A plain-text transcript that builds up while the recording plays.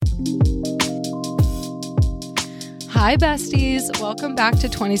Hi, besties. Welcome back to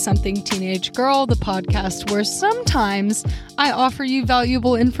 20-something Teenage Girl, the podcast where sometimes I offer you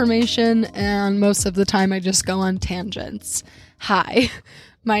valuable information and most of the time I just go on tangents. Hi,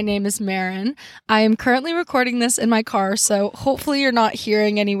 my name is Marin. I am currently recording this in my car, so hopefully you're not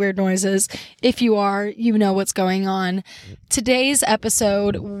hearing any weird noises. If you are, you know what's going on. Today's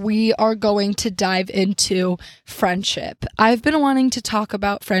episode, we are going to dive into friendship. I've been wanting to talk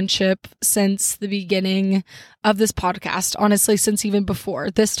about friendship since the beginning of this podcast, honestly, since even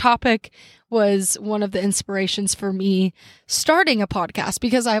before. This topic was one of the inspirations for me starting a podcast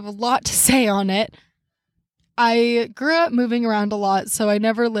because I have a lot to say on it. I grew up moving around a lot, so I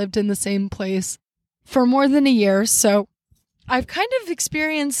never lived in the same place for more than a year. So I've kind of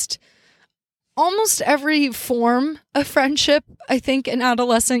experienced almost every form of friendship I think an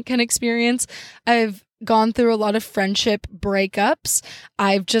adolescent can experience. I've gone through a lot of friendship breakups.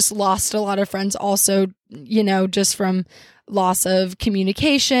 I've just lost a lot of friends also, just from loss of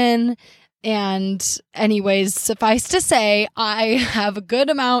communication. And anyways, suffice to say, I have a good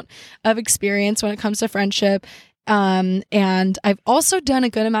amount of experience when it comes to friendship. And I've also done a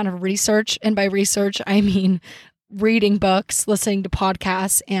good amount of research. And by research, I mean reading books, listening to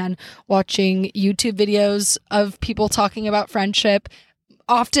podcasts, and watching YouTube videos of people talking about friendship,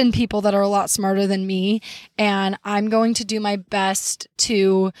 often people that are a lot smarter than me. And I'm going to do my best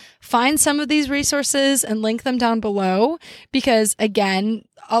to find some of these resources and link them down below because, again,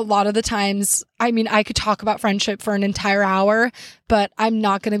 a lot of the times, I could talk about friendship for an entire hour, but I'm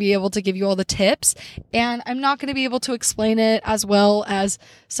not going to be able to give you all the tips, and I'm not going to be able to explain it as well as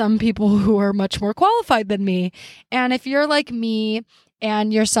some people who are much more qualified than me. And if you're like me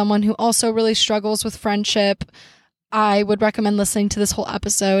and you're someone who also really struggles with friendship, I would recommend listening to this whole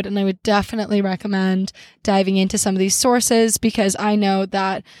episode, and I would definitely recommend diving into some of these sources because I know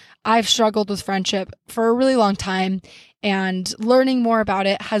that I've struggled with friendship for a really long time, and learning more about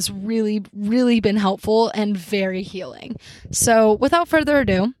it has really, really been helpful and very healing. So without further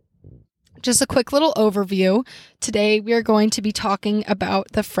ado, just a quick little overview. Today, we are going to be talking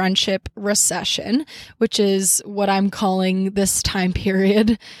about the Friendship Recession, which is what I'm calling this time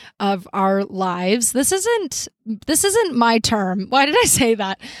period of our lives. This isn't my term. Why did I say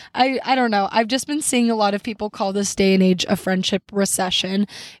that? I don't know. I've just been seeing a lot of people call this day and age a friendship recession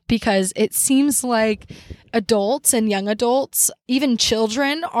because it seems like adults and young adults, even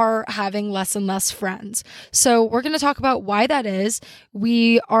children, are having less and less friends. So we're going to talk about why that is.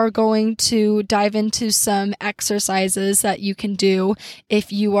 We are going to dive into some exercises that you can do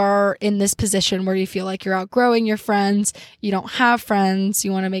if you are in this position where you feel like you're outgrowing your friends, you don't have friends,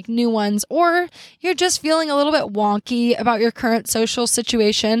 you want to make new ones, or you're just feeling a little bit wonky about your current social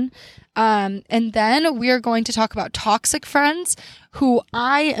situation. And then we are going to talk about toxic friends, who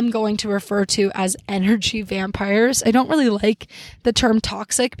I am going to refer to as energy vampires. I don't really like the term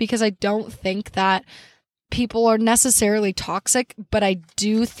toxic because I don't think that people are necessarily toxic, but I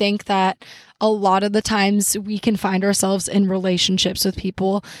do think that a lot of the times we can find ourselves in relationships with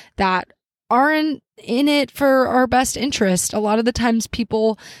people that aren't in it for our best interest. A lot of the times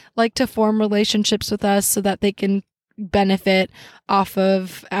people like to form relationships with us so that they can benefit off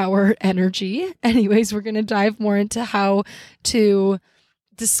of our energy. Anyways, we're going to dive more into how to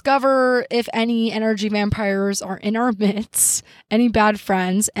discover if any energy vampires are in our midst, any bad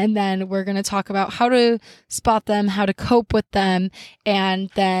friends, and then we're going to talk about how to spot them, how to cope with them,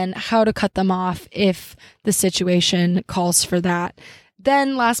 and then how to cut them off if the situation calls for that.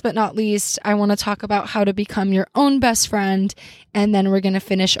 Then last but not least, I want to talk about how to become your own best friend. And then we're going to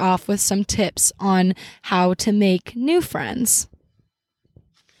finish off with some tips on how to make new friends.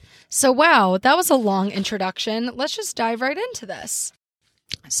 So wow, that was a long introduction. Let's just dive right into this.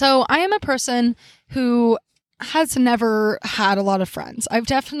 So I am a person who has never had a lot of friends. I've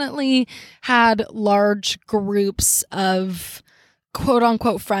definitely had large groups of quote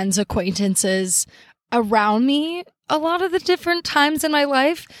unquote friends, acquaintances around me a lot of the different times in my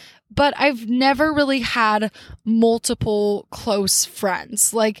life, but I've never really had multiple close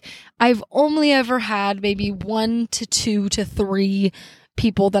friends. Like, I've only ever had maybe 1 to 2 to 3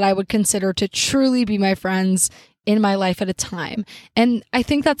 people that I would consider to truly be my friends in my life at a time. And I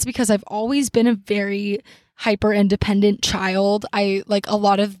think that's because I've always been a very hyper independent child. I like a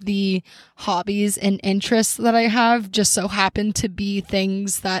lot of the hobbies and interests that I have just so happen to be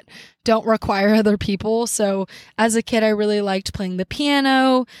things that don't require other people. So as a kid, I really liked playing the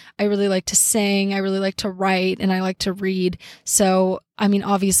piano. I really liked to sing. I really liked to write, and I like to read. So,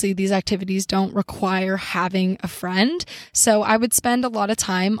 obviously these activities don't require having a friend. So I would spend a lot of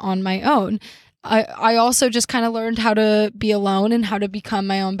time on my own. I also just kind of learned how to be alone and how to become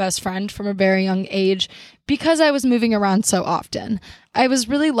my own best friend from a very young age because I was moving around so often. I was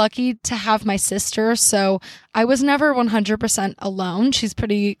really lucky to have my sister, so I was never 100% alone. She's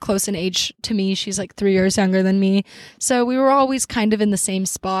pretty close in age to me. She's like 3 years younger than me. So we were always kind of in the same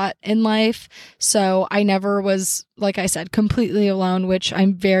spot in life. So I never was, like I said, completely alone, which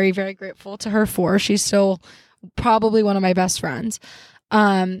I'm very, very grateful to her for. She's still probably one of my best friends.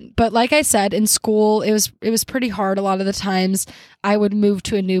 But like I said, in school, it was pretty hard. A lot of the times I would move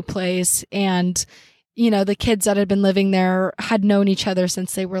to a new place and, the kids that had been living there had known each other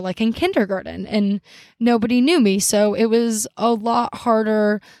since they were like in kindergarten and nobody knew me. So it was a lot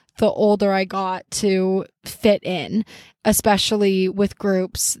harder the older I got to fit in, especially with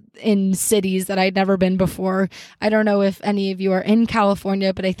groups in cities that I'd never been before. I don't know if any of you are in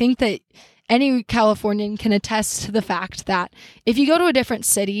California, but I think that any Californian can attest to the fact that if you go to a different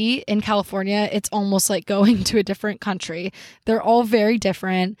city in California, it's almost like going to a different country. They're all very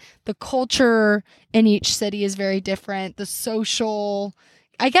different. The culture in each city is very different. The social,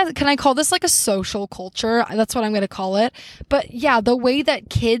 I guess, can I call this like a social culture? That's what I'm going to call it. But yeah, the way that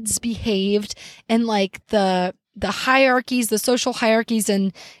kids behaved and like the hierarchies, the social hierarchies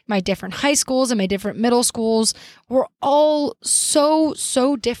in my different high schools and my different middle schools were all so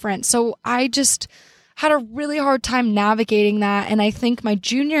different. So I just had a really hard time navigating that. And I think my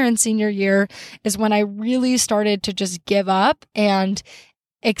junior and senior year is when I really started to just give up and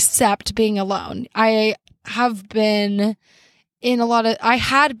accept being alone. I had been in a lot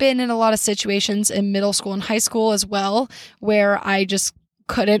of situations in middle school and high school as well, where I just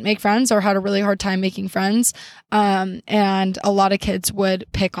couldn't make friends or had a really hard time making friends. And a lot of kids would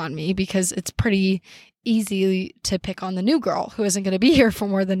pick on me because it's pretty easy to pick on the new girl who isn't going to be here for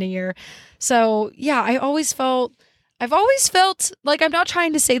more than a year. So yeah, I've always felt like, I'm not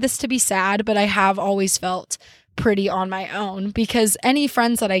trying to say this to be sad, but I have always felt pretty on my own because any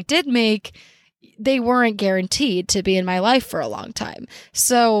friends that I did make, they weren't guaranteed to be in my life for a long time.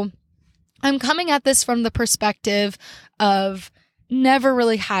 So I'm coming at this from the perspective of never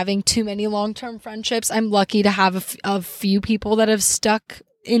really having too many long-term friendships. I'm lucky to have a few people that have stuck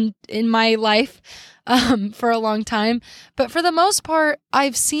in my life for a long time. But for the most part,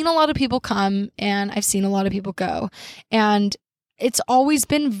 I've seen a lot of people come and I've seen a lot of people go. And it's always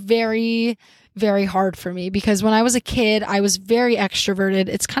been very, very hard for me because when I was a kid, I was very extroverted.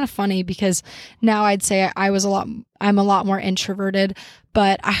 It's kind of funny because now I'd say I'm a lot more introverted,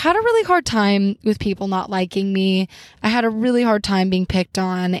 but I had a really hard time with people not liking me. I had a really hard time being picked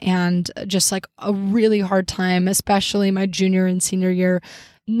on and just like a really hard time, especially my junior and senior year,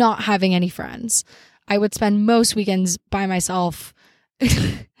 not having any friends. I would spend most weekends by myself,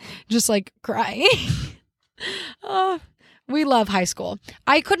 just like crying. We love high school.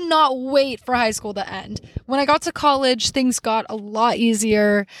 I could not wait for high school to end. When I got to college, things got a lot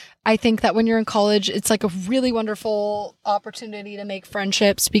easier. I think that when you're in college, it's like a really wonderful opportunity to make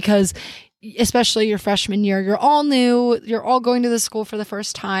friendships because especially your freshman year, you're all new, you're all going to the school for the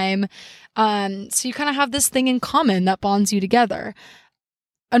first time. So you kind of have this thing in common that bonds you together.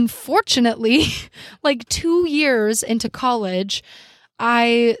 Unfortunately, like 2 years into college,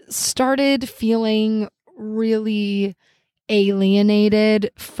 I started feeling really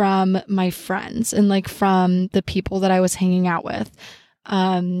alienated from my friends and like from the people that I was hanging out with.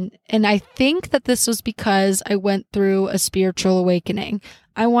 And I think that this was because I went through a spiritual awakening.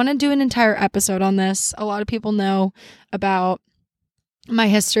 I want to do an entire episode on this. A lot of people know about my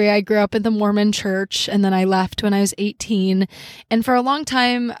history. I grew up in the Mormon church and then I left when I was 18. And for a long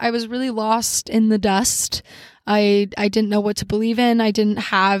time, I was really lost in the dust. I didn't know what to believe in. I didn't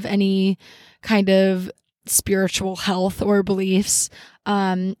have any kind of spiritual health or beliefs.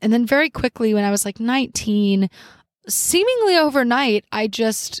 And then very quickly when I was like 19, seemingly overnight, I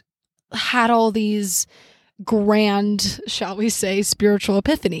just had all these grand, shall we say, spiritual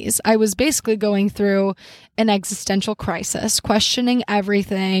epiphanies. I was basically going through an existential crisis, questioning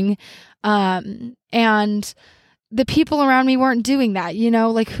everything. And the people around me weren't doing that,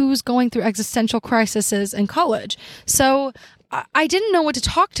 like who's going through existential crises in college? So I didn't know what to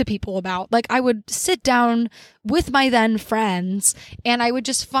talk to people about. Like I would sit down with my then friends and I would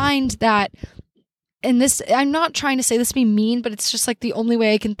just find that, and this, I'm not trying to say this to be mean, but it's just like the only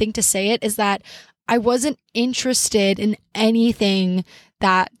way I can think to say it is that I wasn't interested in anything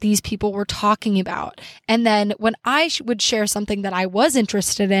that these people were talking about. And then when I would share something that I was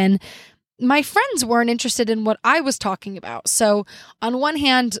interested in, my friends weren't interested in what I was talking about. So on one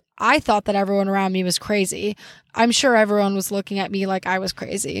hand, I thought that everyone around me was crazy. I'm sure everyone was looking at me like I was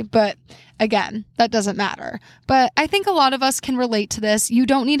crazy. But again, that doesn't matter. But I think a lot of us can relate to this. You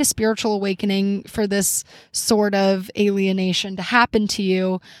don't need a spiritual awakening for this sort of alienation to happen to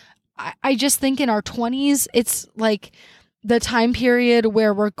you. I just think in our 20s, it's like the time period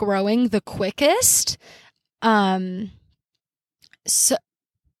where we're growing the quickest.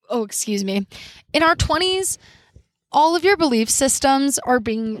 Excuse me. In our 20s, all of your belief systems are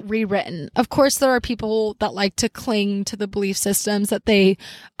being rewritten. Of course, there are people that like to cling to the belief systems that they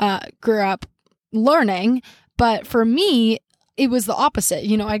grew up learning. But for me, it was the opposite.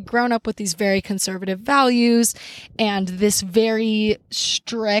 I'd grown up with these very conservative values and this very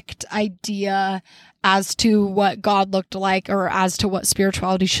strict idea as to what God looked like or as to what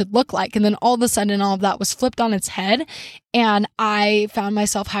spirituality should look like. And then all of a sudden, all of that was flipped on its head. And I found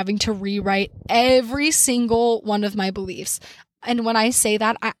myself having to rewrite every single one of my beliefs. And when I say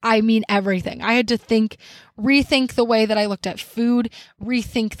that, I mean everything. I had to rethink the way that I looked at food,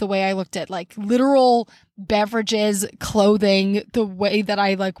 rethink the way I looked at like literal beverages, clothing, the way that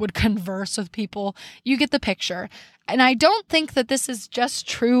I would converse with people. You get the picture. And I don't think that this is just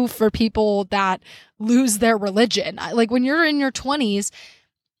true for people that lose their religion. When you're in your 20s,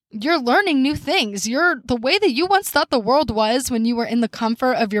 you're learning new things. The way that you once thought the world was when you were in the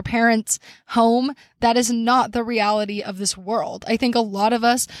comfort of your parents' home, that is not the reality of this world. I think a lot of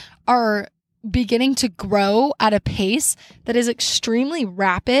us are beginning to grow at a pace that is extremely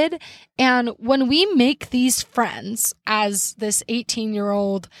rapid. And when we make these friends as this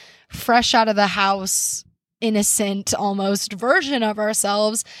 18-year-old fresh out of the house, innocent almost version of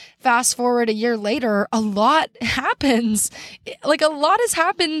ourselves, fast forward a year later, a lot happens. A lot has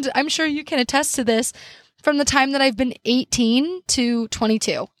happened. I'm sure you can attest to this. From the time that I've been 18 to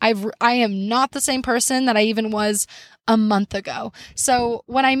 22, I am not the same person that I even was a month ago. So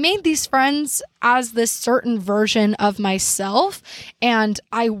when I made these friends as this certain version of myself and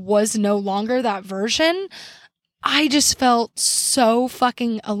I was no longer that version, I just felt so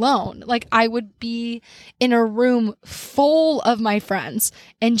fucking alone. I would be in a room full of my friends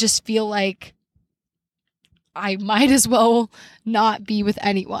and just feel like I might as well not be with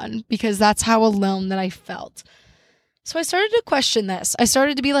anyone because that's how alone that I felt. So I started to question this. I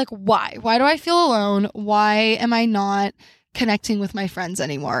started to be like, why? Why do I feel alone? Why am I not connecting with my friends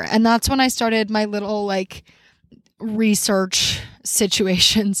anymore? And that's when I started my little research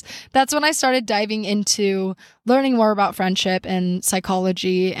situations. That's when I started diving into learning more about friendship and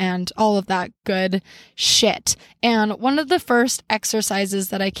psychology and all of that good shit. And one of the first exercises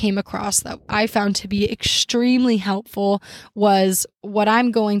that I came across that I found to be extremely helpful was what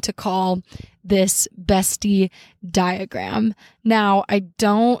I'm going to call this bestie diagram. Now,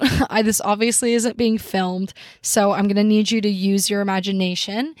 this obviously isn't being filmed, so I'm going to need you to use your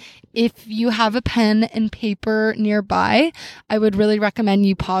imagination. If you have a pen and paper nearby, I would really recommend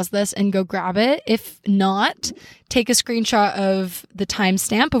you pause this and go grab it. If not, take a screenshot of the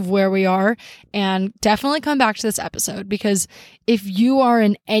timestamp of where we are and definitely come back to this episode, because if you are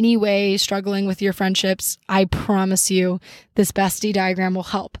in any way struggling with your friendships, I promise you this bestie diagram will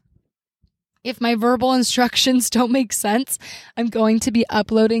help. If my verbal instructions don't make sense, I'm going to be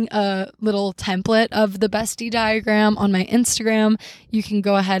uploading a little template of the bestie diagram on my Instagram. You can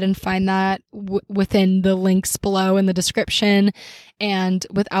go ahead and find that within the links below in the description. And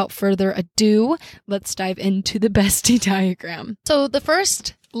without further ado, let's dive into the bestie diagram. So the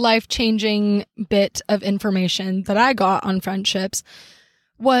first life-changing bit of information that I got on friendships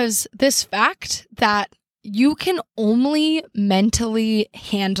was this fact that you can only mentally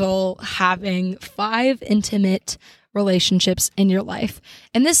handle having 5 intimate relationships in your life.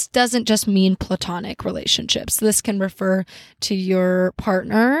 And this doesn't just mean platonic relationships. This can refer to your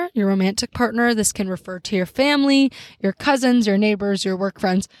partner, your romantic partner. This can refer to your family, your cousins, your neighbors, your work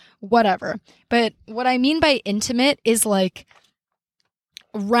friends, whatever. But what I mean by intimate is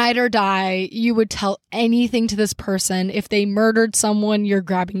ride or die. You would tell anything to this person. If they murdered someone, you're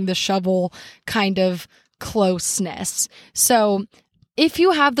grabbing the shovel kind of closeness. So if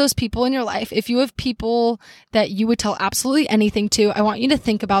you have those people in your life, if you have people that you would tell absolutely anything to, I want you to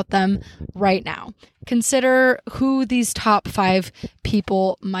think about them right now. Consider who these top 5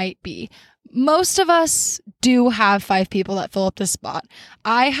 people might be. Most of us do have 5 people that fill up this spot.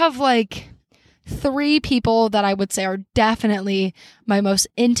 I have 3 people that I would say are definitely my most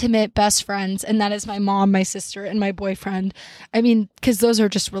intimate best friends, and that is my mom, my sister, and my boyfriend. I mean, because those are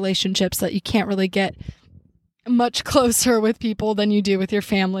just relationships that you can't really get much closer with people than you do with your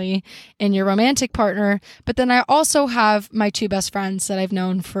family and your romantic partner. But then I also have my two best friends that I've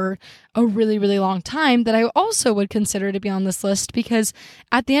known for a really, really long time that I also would consider to be on this list, because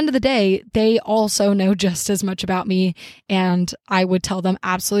at the end of the day, they also know just as much about me, and I would tell them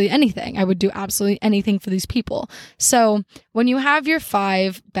absolutely anything. I would do absolutely anything for these people. So when you have your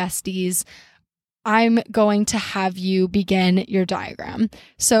 5 besties, I'm going to have you begin your diagram.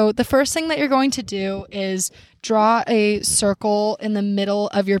 So the first thing that you're going to do is draw a circle in the middle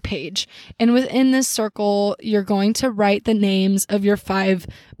of your page. And within this circle, you're going to write the names of your 5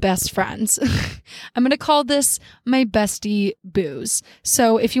 best friends. I'm going to call this my bestie boos.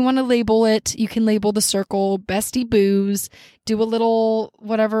 So if you want to label it, you can label the circle bestie boos. Do a little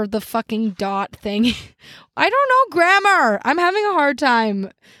whatever the fucking dot thing. I don't know grammar. I'm having a hard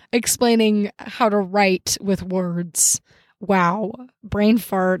time explaining how to write with words. Wow. Brain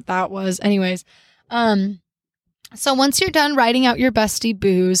fart that was. Anyways, so once you're done writing out your bestie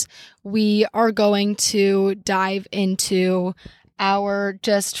boos, we are going to dive into our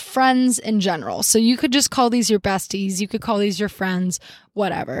just friends in general. So you could just call these your besties. You could call these your friends,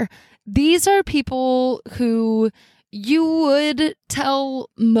 whatever. These are people who you would tell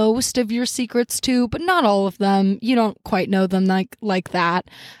most of your secrets to, but not all of them. You don't quite know them like that.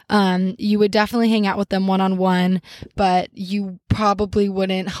 You would definitely hang out with them one-on-one, but you probably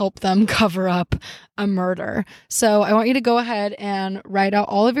wouldn't help them cover up a murder. So I want you to go ahead and write out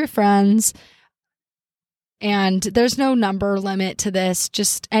all of your friends. And there's no number limit to this.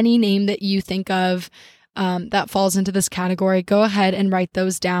 Just any name that you think of that falls into this category, go ahead and write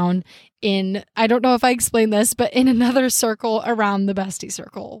those down in, I don't know if I explained this, but in another circle around the bestie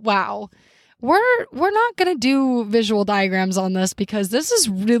circle. Wow. We're not going to do visual diagrams on this because this is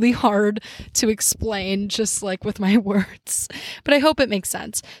really hard to explain just like with my words, but I hope it makes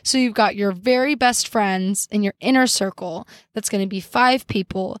sense. So you've got your very best friends in your inner circle. That's going to be 5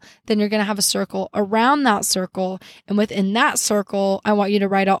 people. Then you're going to have a circle around that circle. And within that circle, I want you to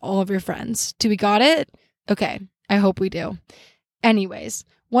write out all of your friends. Do we got it? Okay. I hope we do. Anyways,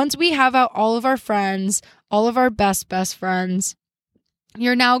 once we have out all of our friends, all of our best friends,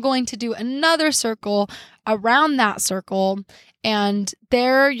 you're now going to do another circle around that circle, and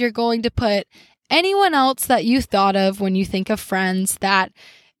there you're going to put anyone else that you thought of when you think of friends that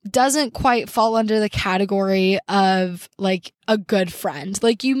doesn't quite fall under the category of like a good friend.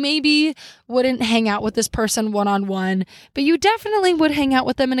 Like you maybe wouldn't hang out with this person one-on-one, but you definitely would hang out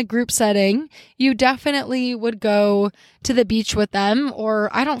with them in a group setting. You definitely would go to the beach with them,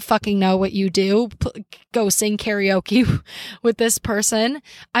 or I don't fucking know what you do. Go sing karaoke with this person.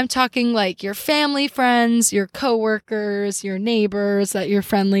 I'm talking like your family friends, your coworkers, your neighbors that you're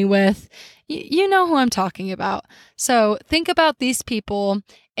friendly with. You know who I'm talking about. So think about these people,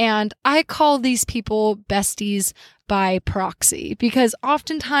 and I call these people besties by proxy because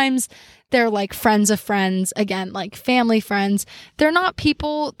oftentimes they're like friends of friends, again, like family friends. They're not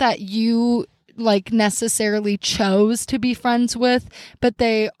people that you like necessarily chose to be friends with, but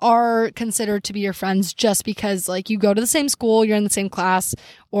they are considered to be your friends just because like you go to the same school, you're in the same class,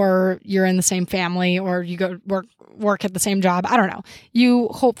 or you're in the same family, or you go work at the same job. I don't know. You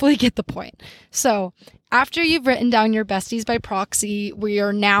hopefully get the point. So after you've written down your besties by proxy, we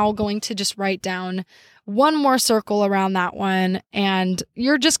are now going to just write down one more circle around that one, and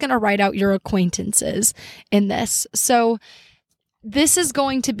you're just going to write out your acquaintances in this. So this is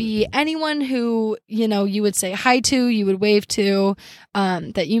going to be anyone who, you know, you would say hi to, you would wave to,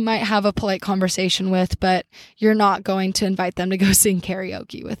 that you might have a polite conversation with, but you're not going to invite them to go sing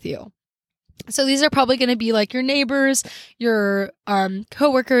karaoke with you. So these are probably going to be like your neighbors, your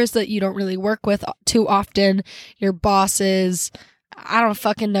coworkers that you don't really work with too often, your bosses, I don't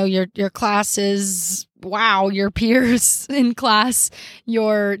fucking know, your classes, wow, your peers in class,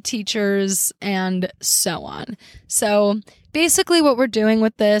 your teachers, and so on. So basically what we're doing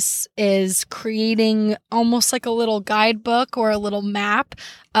with this is creating almost like a little guidebook or a little map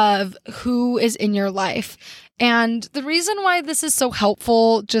of who is in your life. And the reason why this is so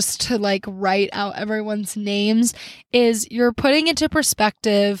helpful just to like write out everyone's names is you're putting into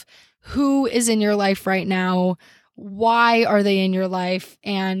perspective who is in your life right now, why are they in your life,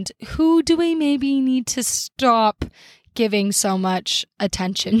 and who do we maybe need to stop giving so much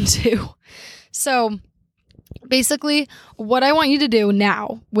attention to. So basically, what I want you to do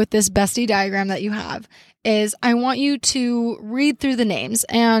now with this bestie diagram that you have is I want you to read through the names.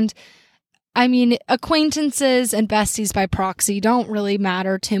 And I mean, acquaintances and besties by proxy don't really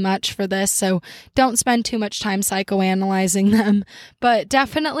matter too much for this, so don't spend too much time psychoanalyzing them, but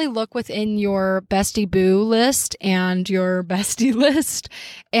definitely look within your bestie boo list and your bestie list,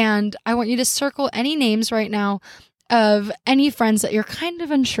 and I want you to circle any names right now of any friends that you're kind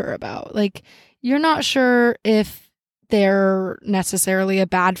of unsure about. Like, you're not sure if they're necessarily a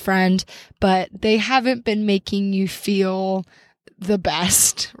bad friend, but they haven't been making you feel the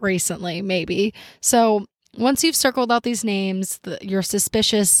best recently, maybe. So once you've circled out these names, your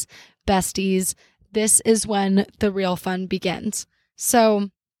suspicious besties, this is when the real fun begins.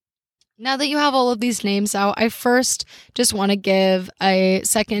 So now that you have all of these names out, I first just want to give a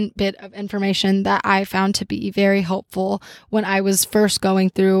second bit of information that I found to be very helpful when I was first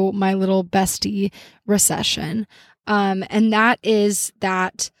going through my little bestie recession. And that is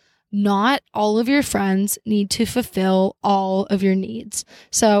that not all of your friends need to fulfill all of your needs.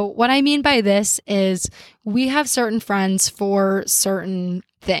 So what I mean by this is we have certain friends for certain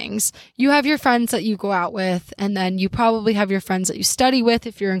things. You have your friends that you go out with, and then you probably have your friends that you study with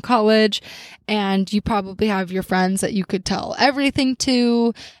if you're in college, and you probably have your friends that you could tell everything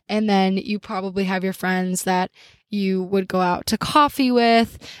to, and then you probably have your friends that you would go out to coffee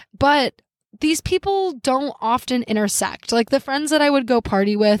with, but these people don't often intersect. Like, the friends that I would go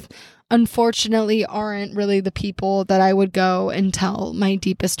party with, unfortunately, aren't really the people that I would go and tell my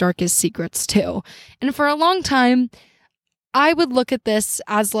deepest, darkest secrets to. And for a long time, I would look at this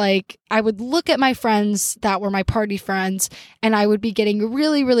as like, I would look at my friends that were my party friends, and I would be getting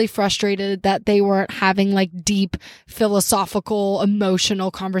really, really frustrated that they weren't having like deep, philosophical, emotional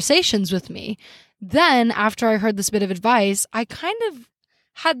conversations with me. Then, after I heard this bit of advice, I kind of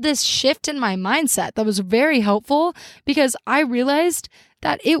had this shift in my mindset that was very helpful, because I realized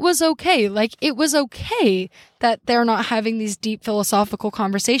that it was okay. Like, it was okay that they're not having these deep philosophical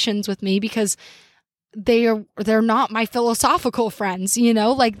conversations with me, because they're not my philosophical friends, you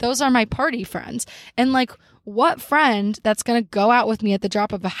know? Like, those are my party friends. And like, what friend that's going to go out with me at the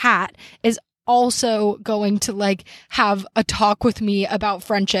drop of a hat is also going to like have a talk with me about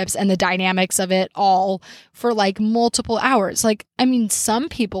friendships and the dynamics of it all for like multiple hours? Like, I mean, some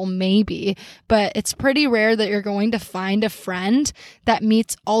people maybe, but it's pretty rare that you're going to find a friend that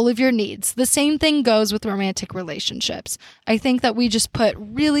meets all of your needs. The same thing goes with romantic relationships. I think that we just put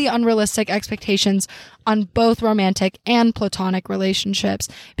really unrealistic expectations on both romantic and platonic relationships,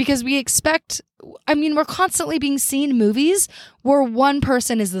 because we expect, I mean, we're constantly being seen movies where one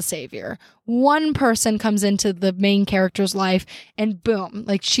person is the savior. One person comes into the main character's life and boom,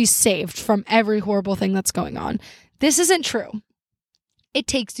 like, she's saved from every horrible thing that's going on. This isn't true. It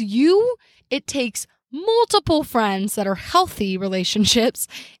takes multiple friends that are healthy relationships.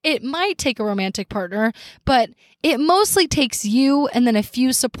 It might take a romantic partner, but it mostly takes you and then a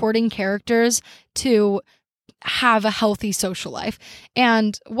few supporting characters to have a healthy social life.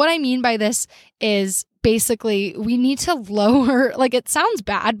 And what I mean by this is basically we need to lower, like, it sounds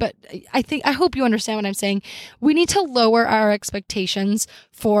bad, but I hope you understand what I'm saying. We need to lower our expectations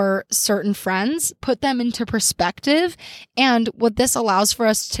for certain friends, put them into perspective. And what this allows for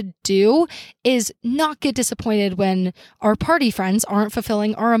us to do is not get disappointed when our party friends aren't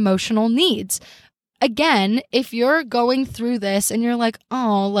fulfilling our emotional needs. Again, if you're going through this and you're like,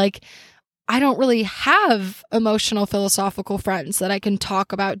 oh, like, I don't really have emotional, philosophical friends that I can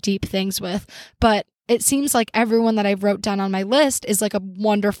talk about deep things with, but it seems like everyone that I've wrote down on my list is like a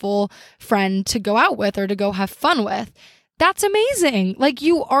wonderful friend to go out with or to go have fun with. That's amazing. Like,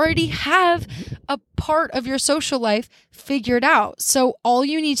 you already have a part of your social life figured out. So all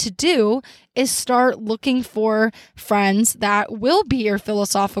you need to do is start looking for friends that will be your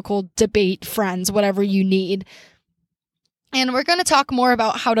philosophical debate friends, whatever you need. And we're going to talk more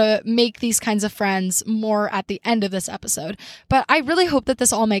about how to make these kinds of friends more at the end of this episode. But I really hope that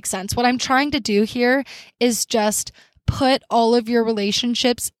this all makes sense. What I'm trying to do here is just put all of your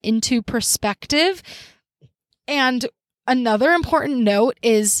relationships into perspective. And another important note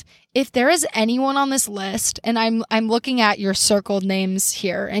is, if there is anyone on this list, and I'm looking at your circled names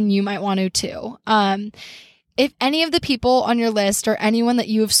here, and you might want to too. If any of the people on your list or anyone that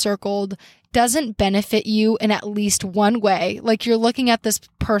you have circled doesn't benefit you in at least one way, like, you're looking at this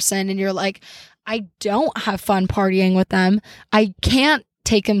person and you're like, I don't have fun partying with them. I can't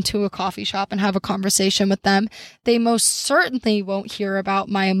take them to a coffee shop and have a conversation with them. They most certainly won't hear about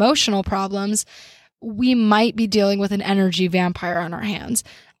my emotional problems. We might be dealing with an energy vampire on our hands.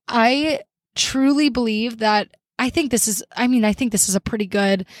 I truly believe that, I think this is a pretty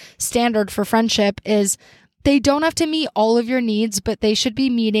good standard for friendship, is they don't have to meet all of your needs, but they should be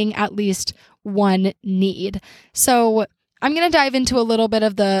meeting at least one need. So I'm going to dive into a little bit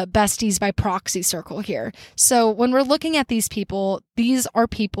of the besties by proxy circle here. So when we're looking at these people, these are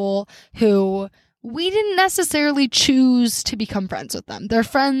people who we didn't necessarily choose to become friends with them. They're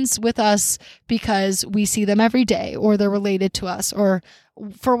friends with us because we see them every day, or they're related to us, or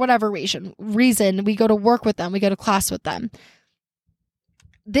for whatever reason, we go to work with them, we go to class with them.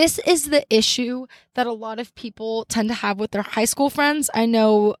 This is the issue that a lot of people tend to have with their high school friends. I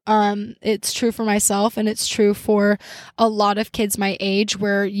know it's true for myself, and it's true for a lot of kids my age,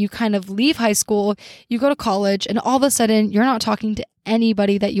 where you kind of leave high school, you go to college, and all of a sudden you're not talking to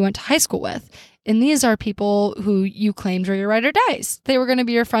anybody that you went to high school with. And these are people who you claimed were your ride or dies. They were going to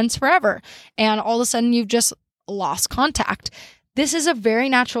be your friends forever. And all of a sudden you've just lost contact. This is a very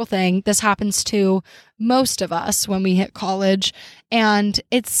natural thing. This happens to most of us when we hit college. And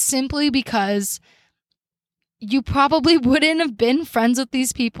it's simply because you probably wouldn't have been friends with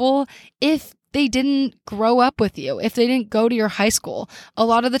these people if they didn't grow up with you, if they didn't go to your high school. A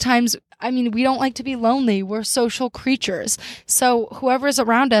lot of the times, we don't like to be lonely. We're social creatures. So whoever's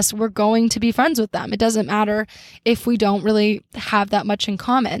around us, we're going to be friends with them. It doesn't matter if we don't really have that much in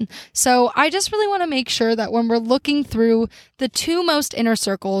common. So I just really want to make sure that when we're looking through the two most inner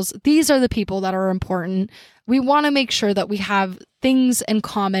circles, these are the people that are important. We want to make sure that we have things in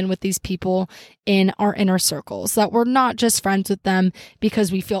common with these people in our inner circles, that we're not just friends with them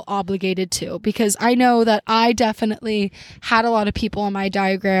because we feel obligated to. Because I know that I definitely had a lot of people on my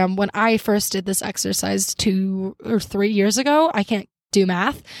diagram when I first did this exercise 2 or 3 years ago. I can't do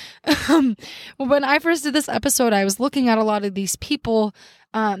math. When I first did this episode, I was looking at a lot of these people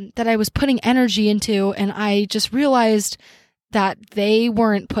that I was putting energy into, and I just realized that they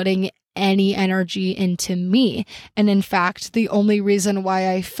weren't putting any energy into me. And in fact, the only reason why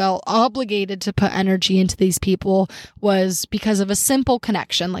I felt obligated to put energy into these people was because of a simple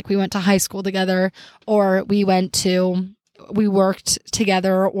connection. Like we went to high school together, or we worked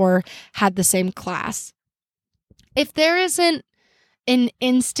together, or had the same class. If there isn't an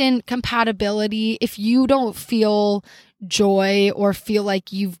instant compatibility, if you don't feel joy or feel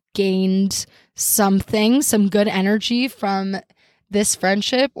like you've gained some good energy from this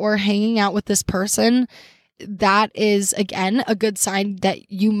friendship or hanging out with this person, that is, again, a good sign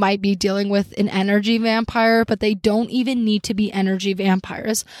that you might be dealing with an energy vampire, but they don't even need to be energy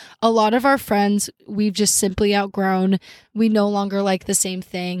vampires. A lot of our friends, we've just simply outgrown. We no longer like the same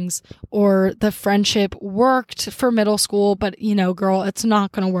things, or the friendship worked for middle school, but girl, it's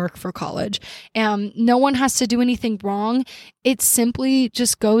not going to work for college. No one has to do anything wrong. It simply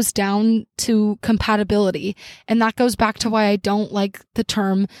just goes down to compatibility. And that goes back to why I don't like the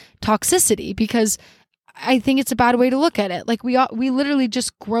term toxicity, because I think it's a bad way to look at it. Like we literally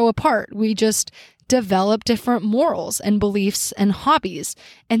just grow apart. We just develop different morals and beliefs and hobbies,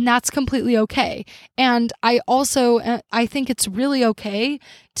 and that's completely okay. And I think it's really okay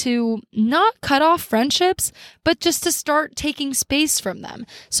to not cut off friendships, but just to start taking space from them.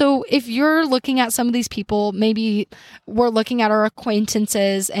 So if you're looking at some of these people, maybe we're looking at our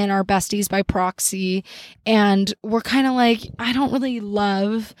acquaintances and our besties by proxy, and we're kind of like, I don't really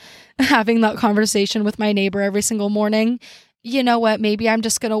love having that conversation with my neighbor every single morning. You know what, maybe I'm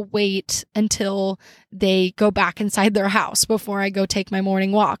just going to wait until they go back inside their house before I go take my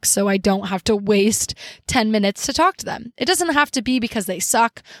morning walk, so I don't have to waste 10 minutes to talk to them. It doesn't have to be because they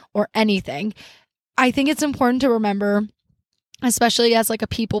suck or anything. I think it's important to remember, especially as like a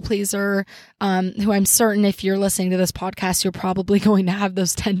people pleaser, who I'm certain if you're listening to this podcast, you're probably going to have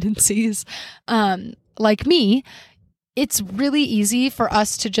those tendencies, like me. It's really easy for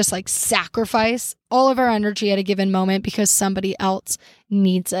us to just like sacrifice all of our energy at a given moment because somebody else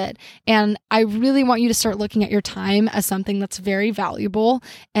needs it. And I really want you to start looking at your time as something that's very valuable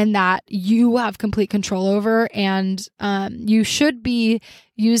and that you have complete control over. And you should be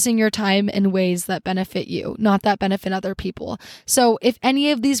using your time in ways that benefit you, not that benefit other people. So if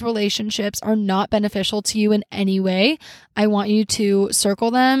any of these relationships are not beneficial to you in any way, I want you to circle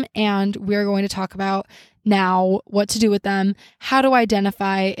them, and we're going to talk about now what to do with them, how to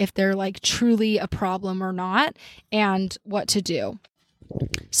identify if they're like truly a problem or not, and what to do.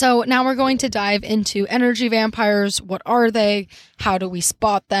 So now we're going to dive into energy vampires. What are they? How do we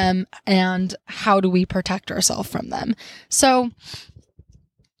spot them? And how do we protect ourselves from them? So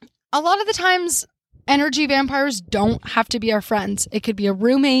a lot of the times, energy vampires don't have to be our friends. It could be a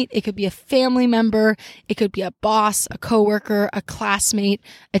roommate. It could be a family member. It could be a boss, a coworker, a classmate,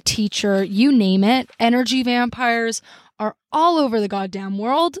 a teacher, you name it. Energy vampires are all over the goddamn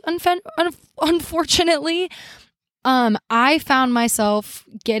world, unfortunately. I found myself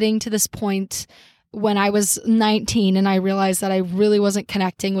getting to this point when I was 19 and I realized that I really wasn't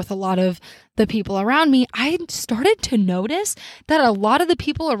connecting with a lot of the people around me, I started to notice that a lot of the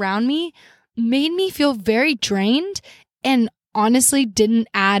people around me made me feel very drained and honestly didn't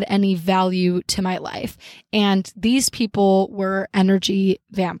add any value to my life. And these people were energy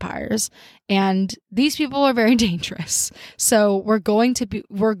vampires. And these people are very dangerous. So we're going to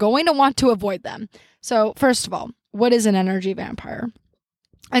want to avoid them. So first of all, what is an energy vampire?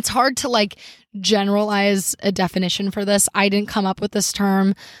 It's hard to generalize a definition for this. I didn't come up with this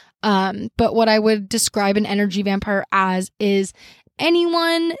term. But what I would describe an energy vampire as is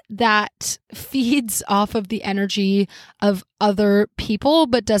anyone that feeds off of the energy of other people,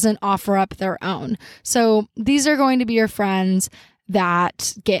 but doesn't offer up their own. So these are going to be your friends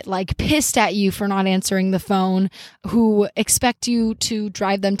that get pissed at you for not answering the phone, who expect you to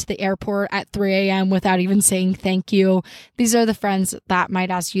drive them to the airport at 3 a.m. without even saying thank you. These are the friends that might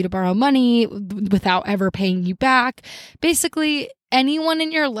ask you to borrow money without ever paying you back. Basically, anyone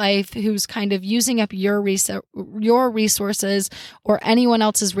in your life who's kind of using up your resources or anyone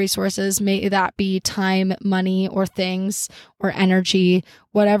else's resources, may that be time, money, or things, or energy,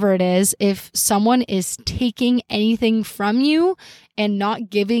 whatever it is, if someone is taking anything from you and not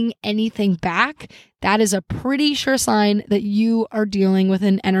giving anything back, that is a pretty sure sign that you are dealing with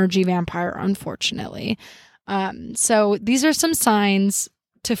an energy vampire, unfortunately. So these are some signs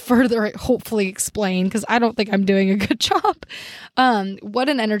to further hopefully explain, because I don't think I'm doing a good job, what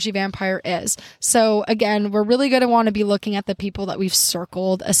an energy vampire is. So again, we're really going to want to be looking at the people that we've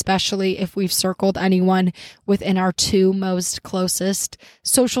circled, especially if we've circled anyone within our two most closest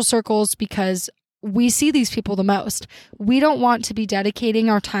social circles, because we see these people the most. We don't want to be dedicating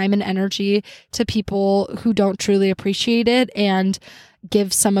our time and energy to people who don't truly appreciate it and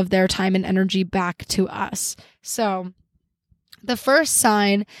give some of their time and energy back to us. So the first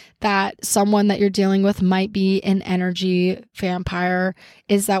sign that someone that you're dealing with might be an energy vampire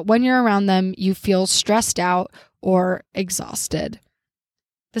is that when you're around them, you feel stressed out or exhausted.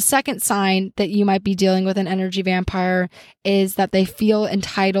 The second sign that you might be dealing with an energy vampire is that they feel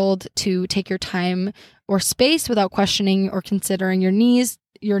entitled to take your time or space without questioning or considering your needs,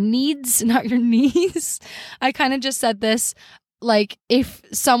 not your knees. I kind of just said this. If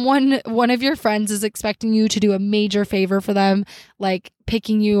one of your friends is expecting you to do a major favor for them,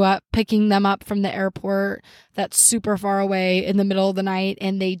 picking them up from the airport that's super far away in the middle of the night,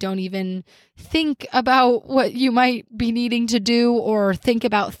 and they don't even think about what you might be needing to do or think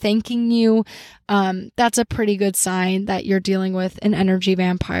about thanking you, that's a pretty good sign that you're dealing with an energy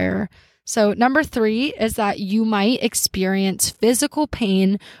vampire. So number 3 is that you might experience physical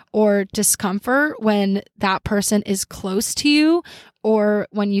pain or discomfort when that person is close to you or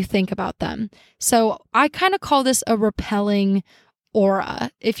when you think about them. So I kind of call this a repelling aura.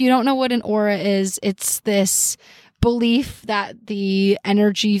 If you don't know what an aura is, it's this belief that the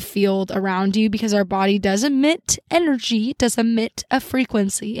energy field around you, because our body does emit energy, does emit a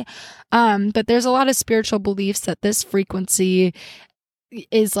frequency. But there's a lot of spiritual beliefs that this frequency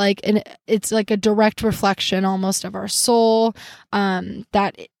is it's like a direct reflection almost of our soul,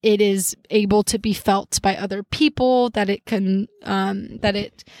 that it is able to be felt by other people, that it can, that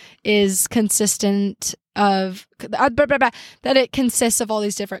it is consistent of, that it consists of all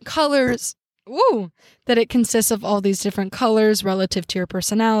these different colors. That it consists of all these different colors relative to your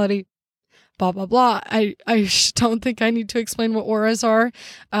personality. Blah, blah, blah. I don't think I need to explain what auras are.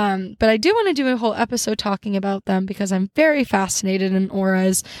 But I do want to do a whole episode talking about them because I'm very fascinated in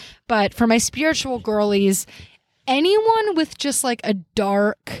auras. But for my spiritual girlies, anyone with just a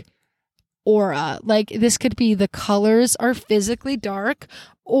dark aura, this could be the colors are physically dark,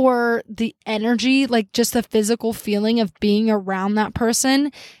 or the energy, just the physical feeling of being around that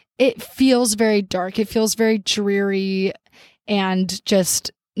person, it feels very dark. It feels very dreary and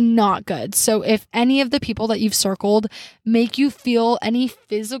just not good. So if any of the people that you've circled make you feel any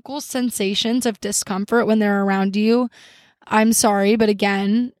physical sensations of discomfort when they're around you, I'm sorry, but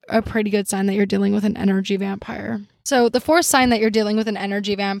again, a pretty good sign that you're dealing with an energy vampire. So the fourth sign that you're dealing with an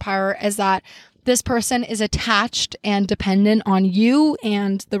energy vampire is that this person is attached and dependent on you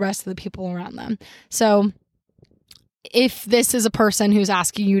and the rest of the people around them. So if this is a person who's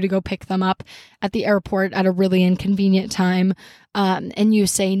asking you to go pick them up at the airport at a really inconvenient time, and you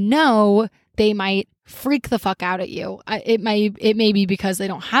say no, they might freak the fuck out at you. It may be because they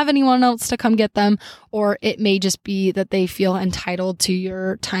don't have anyone else to come get them, or it may just be that they feel entitled to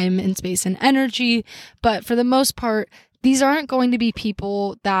your time and space and energy. But for the most part, these aren't going to be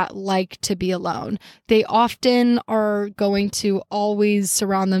people that like to be alone. They often are going to always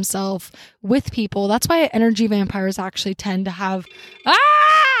surround themselves with people. That's why energy vampires actually tend to have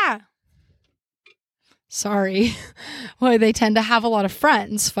sorry. Well, they tend to have a lot of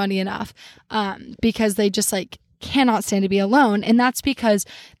friends, funny enough, because they just like cannot stand to be alone. And that's because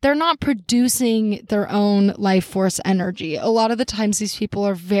they're not producing their own life force energy. A lot of the times these people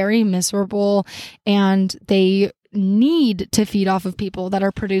are very miserable and they need to feed off of people that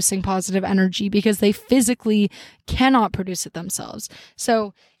are producing positive energy because they physically cannot produce it themselves.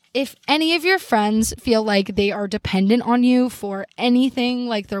 So if any of your friends feel like they are dependent on you for anything,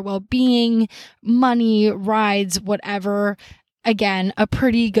 like their well-being, money, rides, whatever, again, a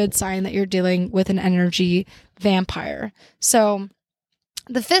pretty good sign that you're dealing with an energy vampire. So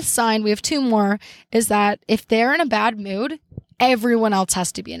the fifth sign, we have two more, is that if they're in a bad mood, everyone else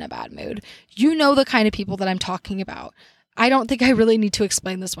has to be in a bad mood. You know the kind of people that I'm talking about. I don't think I really need to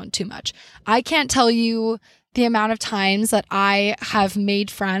explain this one too much. I can't tell you the amount of times that I have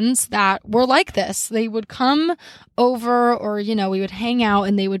made friends that were like this. They would come over or, we would hang out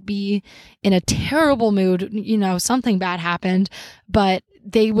and they would be in a terrible mood. Something bad happened, but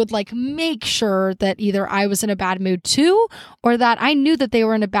they would like make sure that either I was in a bad mood too, or that I knew that they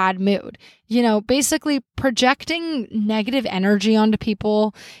were in a bad mood. Basically projecting negative energy onto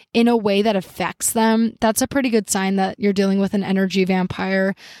people in a way that affects them. That's a pretty good sign that you're dealing with an energy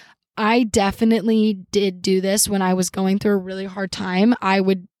vampire. I definitely did do this when I was going through a really hard time. I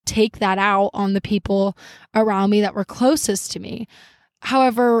would take that out on the people around me that were closest to me.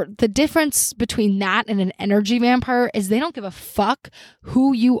 However, the difference between that and an energy vampire is they don't give a fuck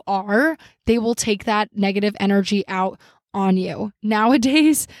who you are. They will take that negative energy out on you.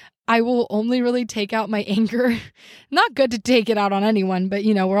 Nowadays, I will only really take out my anger. Not good to take it out on anyone, but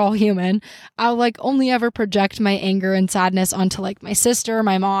we're all human. I'll like only ever project my anger and sadness onto like my sister,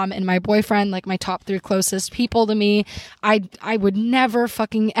 my mom, and my boyfriend, like my top 3 closest people to me. I would never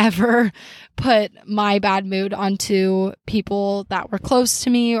fucking ever put my bad mood onto people that were close to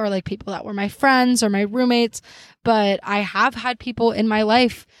me or like people that were my friends or my roommates. But I have had people in my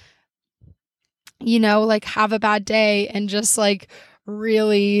life, like have a bad day and just like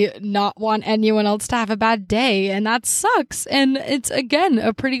really not want anyone else to have a bad day, and that sucks. And it's again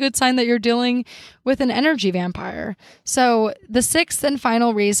a pretty good sign that you're dealing with an energy vampire. So the sixth and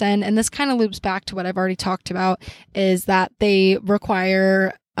final reason, and this kind of loops back to what I've already talked about, is that they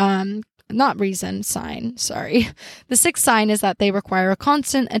require The sixth sign is that they require a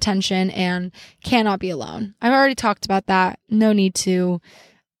constant attention and cannot be alone. I've already talked about that. No need to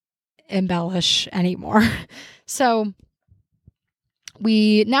embellish anymore. So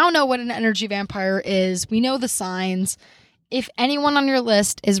we now know what an energy vampire is. We know the signs. If anyone on your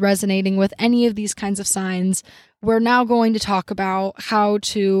list is resonating with any of these kinds of signs, we're now going to talk about how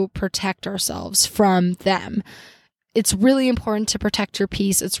to protect ourselves from them. It's really important to protect your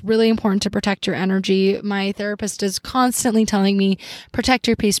peace. It's really important to protect your energy. My therapist is constantly telling me, protect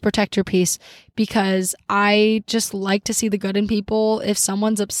your peace, because I just like to see the good in people. If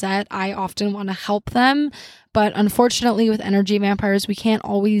someone's upset, I often want to help them. But unfortunately, with energy vampires, we can't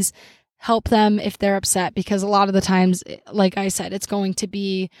always help them if they're upset, because a lot of the times, like I said, it's going to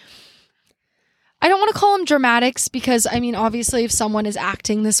be, I don't want to call them dramatics, because obviously if someone is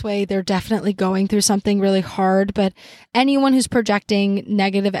acting this way, they're definitely going through something really hard. But anyone who's projecting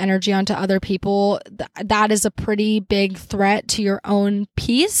negative energy onto other people, that is a pretty big threat to your own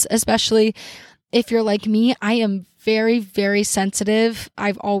peace, especially if you're like me. I am very, very sensitive.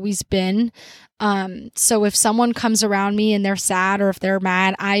 I've always been. So if someone comes around me and they're sad or if they're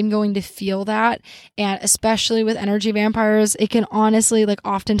mad, I'm going to feel that. And especially with energy vampires, it can honestly, like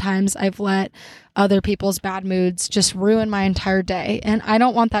oftentimes I've let other people's bad moods just ruin my entire day. And I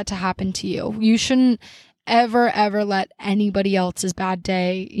don't want that to happen to you. You shouldn't ever let anybody else's bad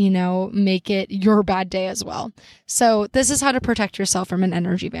day, make it your bad day as well. So this is how to protect yourself from an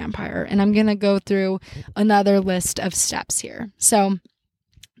energy vampire. And I'm going to go through another list of steps here. So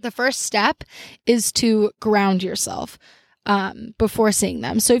the first step is to ground yourself before seeing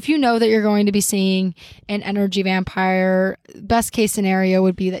them. So if you know that you're going to be seeing an energy vampire, best case scenario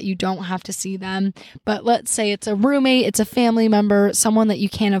would be that you don't have to see them. But let's say it's a roommate, it's a family member, someone that you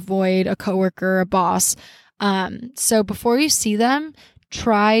can't avoid, a coworker, a boss. So before you see them,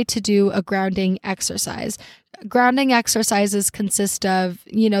 try to do a grounding exercise. Grounding exercises consist of,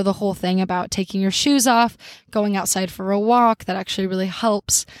 the whole thing about taking your shoes off, going outside for a walk. That actually really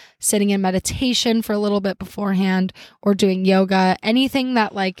helps. Sitting in meditation for a little bit beforehand, or doing yoga. Anything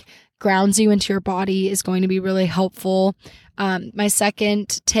that like grounds you into your body is going to be really helpful. My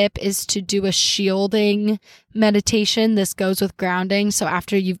second tip is to do a shielding meditation. This goes with grounding. So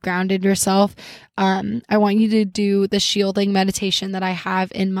after you've grounded yourself, I want you to do the shielding meditation that I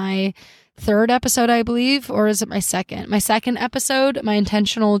have in my third episode, I believe, or is it my second? My second episode, my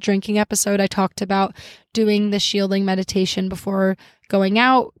intentional drinking episode, I talked about doing the shielding meditation before going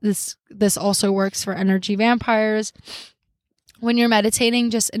out. This also works for energy vampires. When you're meditating,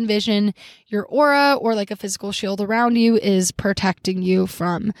 just envision your aura or like a physical shield around you is protecting you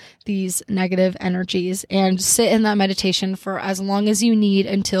from these negative energies, and sit in that meditation for as long as you need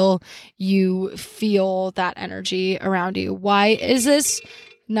until you feel that energy around you. Why is this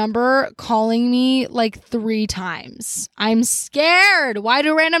number calling me like 3 times? I'm scared. Why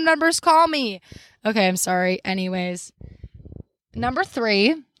do random numbers call me? Okay, I'm sorry. Anyways, number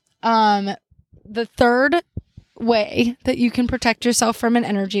 3, the third way that you can protect yourself from an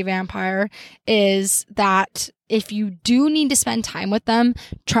energy vampire is that if you do need to spend time with them,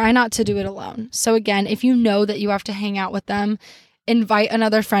 try not to do it alone. So again, if you know that you have to hang out with them, invite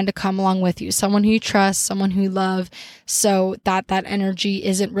another friend to come along with you, someone who you trust, someone who you love, so that energy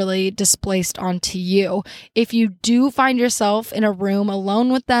isn't really displaced onto you. If you do find yourself in a room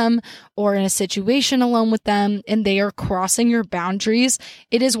alone with them or in a situation alone with them and they are crossing your boundaries,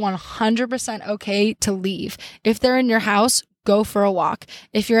 it is 100% okay to leave. If they're in your house, go for a walk.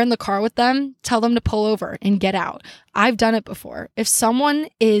 If you're in the car with them, tell them to pull over and get out. I've done it before. If someone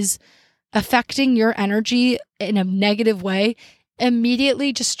is affecting your energy in a negative way,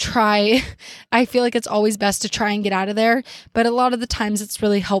 immediately just try. I feel like it's always best to try and get out of there, but a lot of the times it's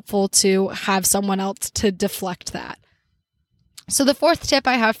really helpful to have someone else to deflect that. So the fourth tip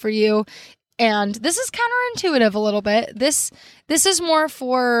I have for you, and this is counterintuitive a little bit. This is more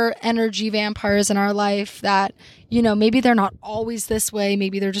for energy vampires in our life that, you know, maybe they're not always this way.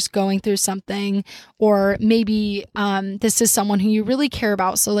 Maybe they're just going through something, or maybe this is someone who you really care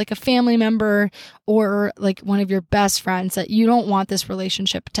about. So like a family member or like one of your best friends that you don't want this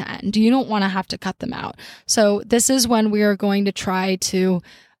relationship to end. You don't want to have to cut them out. So this is when we are going to try to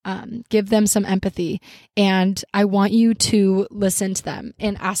give them some empathy, and I want you to listen to them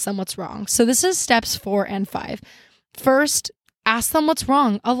and ask them what's wrong. So this is steps 4 and 5. First, ask them what's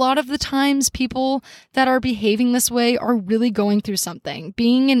wrong. A lot of the times people that are behaving this way are really going through something.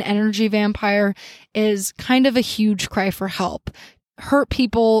 Being an energy vampire is kind of a huge cry for help. Hurt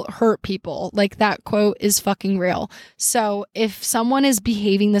people hurt people. Like that quote is fucking real. So if someone is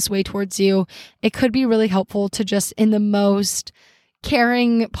behaving this way towards you, it could be really helpful to just, in the most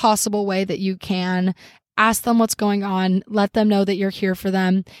caring possible way that you can, ask them what's going on, let them know that you're here for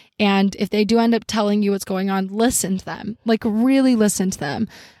them. And if they do end up telling you what's going on, listen to them, like really listen to them.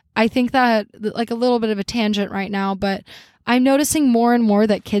 I think that, like, a little bit of a tangent right now, but I'm noticing more and more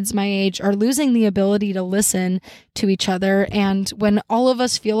that kids my age are losing the ability to listen to each other. And when all of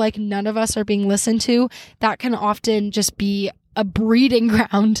us feel like none of us are being listened to, that can often just be a breeding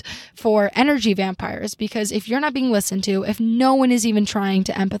ground for energy vampires, because if you're not being listened to, if no one is even trying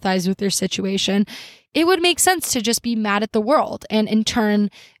to empathize with your situation, it would make sense to just be mad at the world and in turn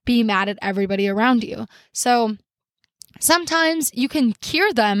be mad at everybody around you. So sometimes you can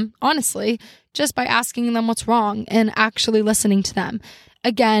cure them, honestly, just by asking them what's wrong and actually listening to them.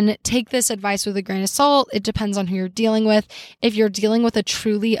 Again, take this advice with a grain of salt. It depends on who you're dealing with. If you're dealing with a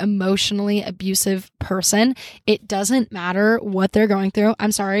truly emotionally abusive person, it doesn't matter what they're going through.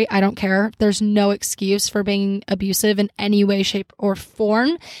 I'm sorry, I don't care. There's no excuse for being abusive in any way, shape, or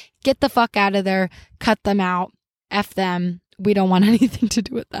form. Get the fuck out of there. Cut them out. F them. We don't want anything to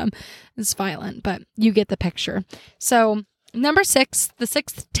do with them. It's violent, but you get the picture. So number 6, the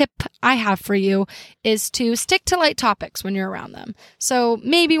 6th tip I have for you is to stick to light topics when you're around them. So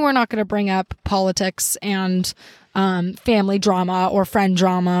maybe we're not going to bring up politics and family drama or friend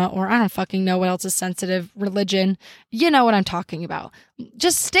drama, or I don't fucking know what else is sensitive, religion. You know what I'm talking about.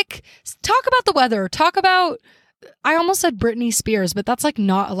 Just talk about the weather. Talk about, I almost said Britney Spears, but that's like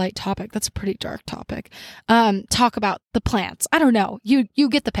not a light topic. That's a pretty dark topic. Talk about the plants. I don't know. You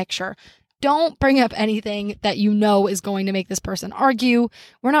get the picture. Don't bring up anything that you know is going to make this person argue.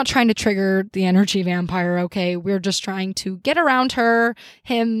 We're not trying to trigger the energy vampire, okay? We're just trying to get around her,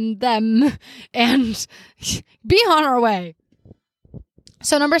 him, them, and be on our way.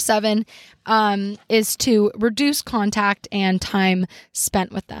 So number 7 is to reduce contact and time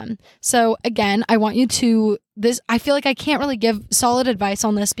spent with them. So again, I want you to, I feel like I can't really give solid advice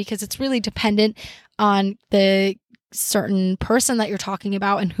on this because it's really dependent on the certain person that you're talking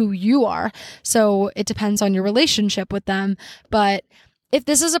about and who you are. So it depends on your relationship with them. But if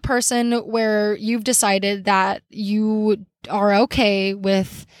this is a person where you've decided that you are okay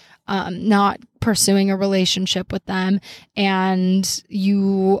with not pursuing a relationship with them, and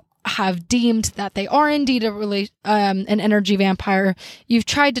you have deemed that they are indeed an energy vampire. You've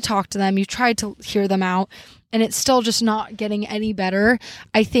tried to talk to them, you've tried to hear them out, and it's still just not getting any better.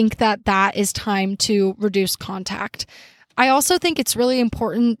 I think that is time to reduce contact. I also think it's really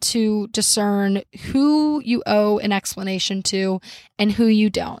important to discern who you owe an explanation to and who you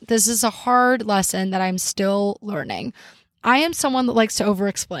don't. This is a hard lesson that I'm still learning. I am someone that likes to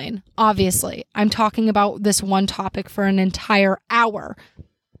over-explain. Obviously, I'm talking about this one topic for an entire hour.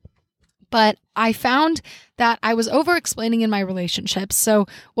 But I found that I was over-explaining in my relationships. So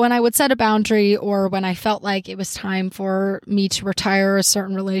when I would set a boundary, or when I felt like it was time for me to retire a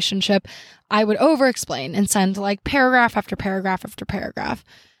certain relationship, I would over-explain and send like paragraph after paragraph after paragraph.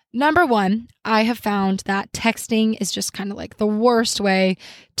 Number one, I have found that texting is just kind of like the worst way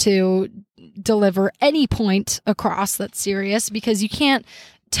to deliver any point across that's serious, because you can't,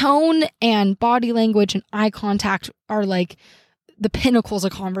 tone and body language and eye contact are like the pinnacles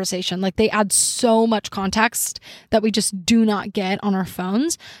of conversation. Like, they add so much context that we just do not get on our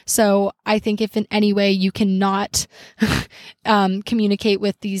phones. So I think if in any way you cannot communicate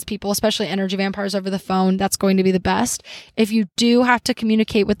with these people, especially energy vampires, over the phone, that's going to be the best. If you do have to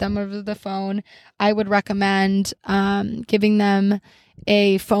communicate with them over the phone, I would recommend giving them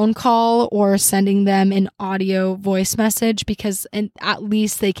a phone call or sending them an audio voice message, because at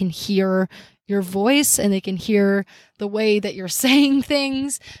least they can hear your voice and they can hear the way that you're saying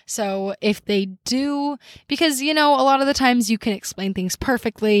things. So if they do, because, you know, a lot of the times you can explain things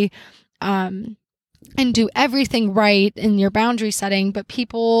perfectly and do everything right in your boundary setting, but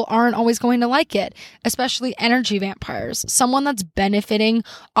people aren't always going to like it, especially energy vampires. Someone that's benefiting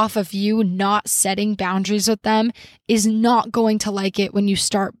off of you not setting boundaries with them is not going to like it when you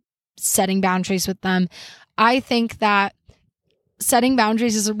start setting boundaries with them. I think that setting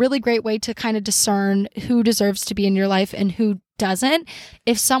boundaries is a really great way to kind of discern who deserves to be in your life and who doesn't.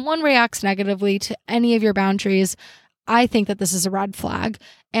 If someone reacts negatively to any of your boundaries, I think that this is a red flag.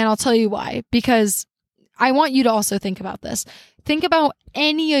 And I'll tell you why. Because I want you to also think about this. Think about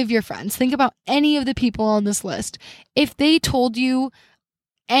any of your friends. Think about any of the people on this list. If they told you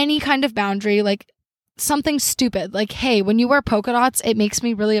any kind of boundary, like something stupid, like, hey, when you wear polka dots, it makes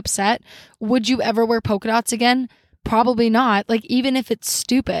me really upset. Would you ever wear polka dots again? Probably not. Like, even if it's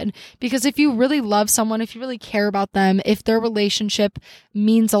stupid, because if you really love someone, if you really care about them, if their relationship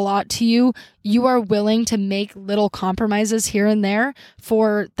means a lot to you, you are willing to make little compromises here and there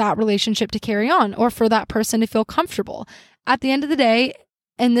for that relationship to carry on, or for that person to feel comfortable. At the end of the day,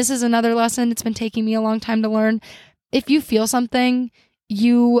 and this is another lesson, it's been taking me a long time to learn, if you feel something,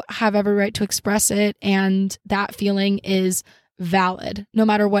 you have every right to express it, and that feeling is valid, no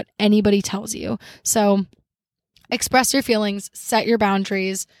matter what anybody tells you. So express your feelings, set your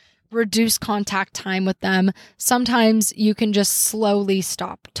boundaries, reduce contact time with them. Sometimes you can just slowly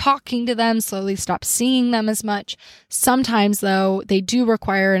stop talking to them, slowly stop seeing them as much. Sometimes, though, they do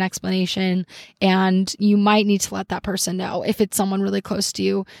require an explanation, and you might need to let that person know, if it's someone really close to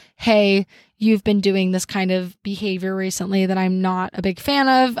you, hey, you've been doing this kind of behavior recently that I'm not a big fan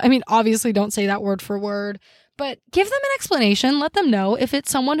of. I mean, obviously don't say that word for word, but give them an explanation. Let them know. If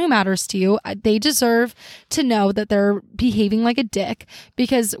it's someone who matters to you, they deserve to know that they're behaving like a dick,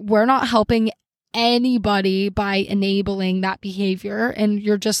 because we're not helping anybody by enabling that behavior. And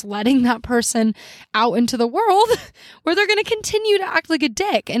you're just letting that person out into the world where they're going to continue to act like a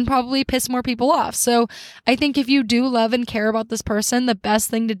dick and probably piss more people off. So I think if you do love and care about this person, the best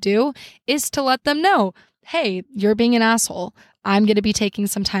thing to do is to let them know, hey, you're being an asshole. I'm going to be taking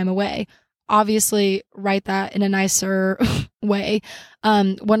some time away. Obviously, write that in a nicer way.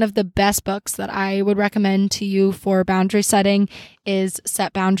 One of the best books that I would recommend to you for boundary setting is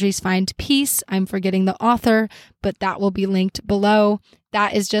Set Boundaries, Find Peace. I'm forgetting the author, but that will be linked below.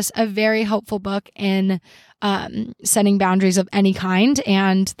 That is just a very helpful book in setting boundaries of any kind.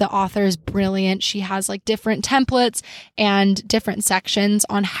 And the author is brilliant. She has like different templates and different sections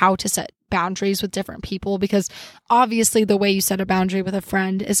on how to set boundaries with different people, because obviously the way you set a boundary with a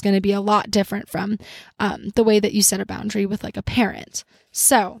friend is going to be a lot different from the way that you set a boundary with like a parent.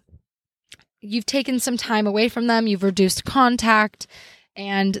 So you've taken some time away from them, you've reduced contact,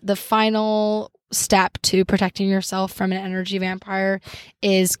 and the final step to protecting yourself from an energy vampire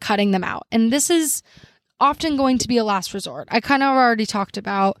is cutting them out. And this is often going to be a last resort. I kind of already talked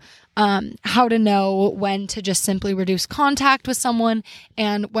about how to know when to just simply reduce contact with someone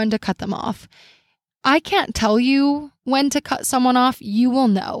and when to cut them off. I can't tell you when to cut someone off. You will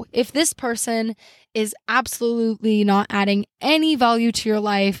know. If this person is absolutely not adding any value to your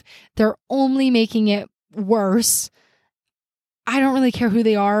life, they're only making it worse, I don't really care who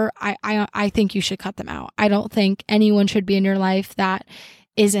they are. I think you should cut them out. I don't think anyone should be in your life that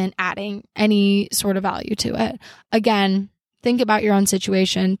isn't adding any sort of value to it. Again, think about your own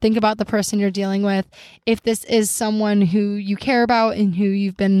situation. Think about the person you're dealing with. If this is someone who you care about and who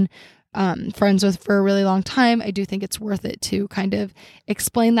you've been friends with for a really long time, I do think it's worth it to kind of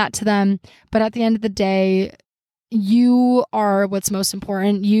explain that to them. But at the end of the day, you are what's most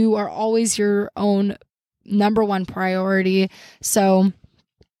important. You are always your own number one priority. So,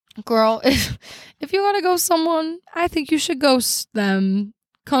 girl, if you want to ghost someone, I think you should ghost them.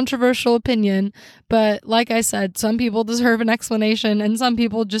 Controversial opinion, but like I said, some people deserve an explanation and some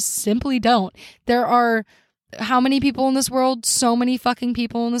people just simply don't. There are how many people in this world? So many fucking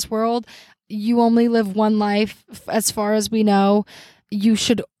people in this world. You only live one life, as far as we know. You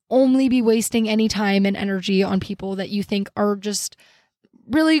should only be wasting any time and energy on people that you think are just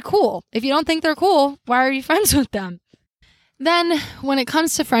really cool. If you don't think they're cool, why are you friends with them? Then when it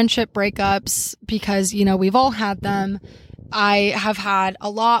comes to friendship breakups, because, you know, we've all had them, I have had a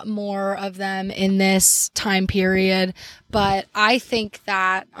lot more of them in this time period, but I think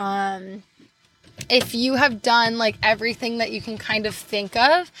that if you have done like everything that you can kind of think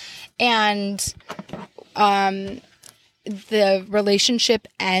of and the relationship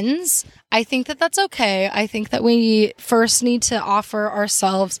ends, I think that that's okay. I think that we first need to offer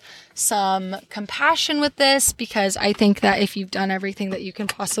ourselves some compassion with this, because I think that if you've done everything that you can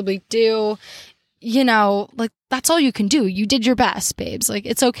possibly do, you know, like that's all you can do. You did your best, babes. Like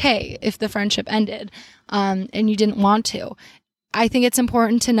it's okay if the friendship ended and you didn't want to. I think it's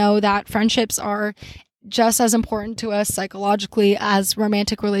important to know that friendships are just as important to us psychologically as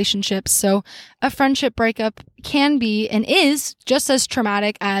romantic relationships. So a friendship breakup can be and is just as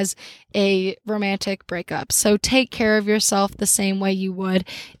traumatic as a romantic breakup. So take care of yourself the same way you would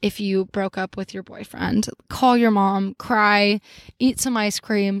if you broke up with your boyfriend. Call your mom, cry, eat some ice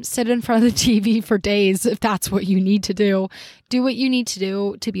cream, sit in front of the TV for days if that's what you need to do. Do what you need to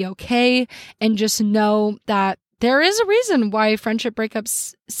do to be okay, and just know that there is a reason why friendship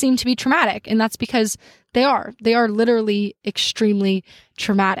breakups seem to be traumatic, and that's because they are. They are literally extremely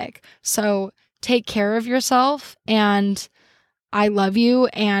traumatic. So take care of yourself, and I love you,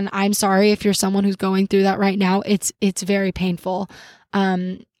 and I'm sorry if you're someone who's going through that right now. It's very painful.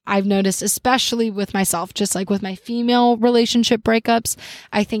 I've noticed, especially with myself, just like with my female relationship breakups,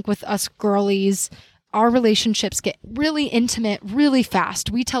 I think with us girlies, our relationships get really intimate really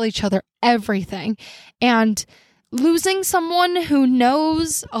fast. We tell each other everything, and losing someone who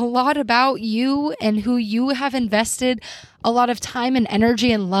knows a lot about you and who you have invested a lot of time and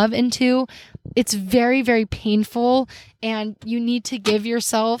energy and love into, it's very, very painful. And you need to give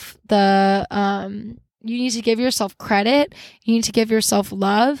yourself you need to give yourself credit. You need to give yourself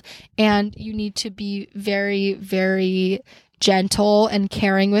love, and you need to be very, very gentle and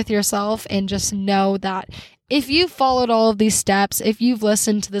caring with yourself, and just know that if you followed all of these steps, if you've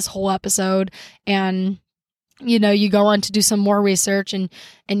listened to this whole episode and you know, you go on to do some more research and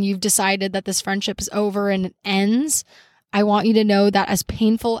you've decided that this friendship is over and it ends, I want you to know that as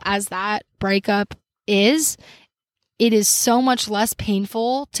painful as that breakup is, it is so much less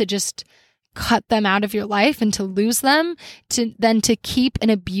painful to just cut them out of your life and to lose them than to keep an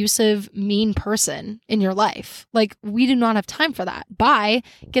abusive, mean person in your life. Like, we do not have time for that. Bye.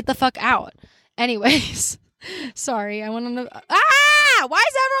 Get the fuck out. Anyways, sorry. I want to know. Why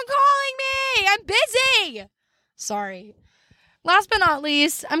is everyone calling me? I'm busy. Sorry. Last but not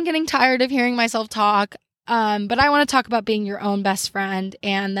least, I'm getting tired of hearing myself talk, but I want to talk about being your own best friend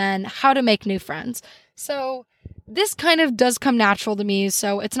and then how to make new friends. So this kind of does come natural to me,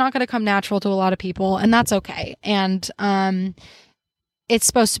 so it's not going to come natural to a lot of people, and that's okay. And it's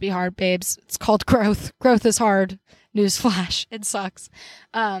supposed to be hard, babes. It's called growth. Growth is hard. Newsflash. It sucks.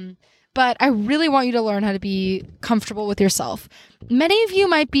 But I really want you to learn how to be comfortable with yourself. Many of you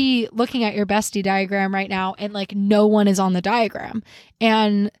might be looking at your bestie diagram right now and like no one is on the diagram.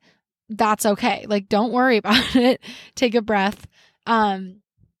 And that's okay. Like, don't worry about it. Take a breath.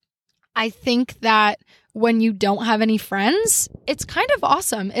 I think that when you don't have any friends, it's kind of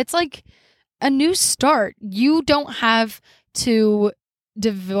awesome. It's like a new start. You don't have to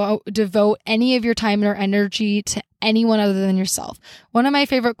devote any of your time or energy to anyone other than yourself. One of my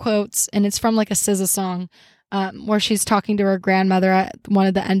favorite quotes, and it's from like a SZA song, where she's talking to her grandmother at one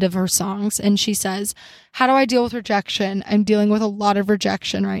of the end of her songs, and she says, "How do I deal with rejection? I'm dealing with a lot of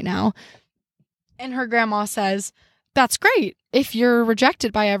rejection right now." And her grandma says, "That's great. If you're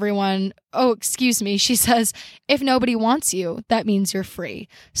rejected by everyone," oh, excuse me, she says, "if nobody wants you, that means you're free."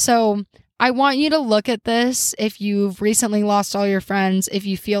 So I want you to look at this if you've recently lost all your friends, if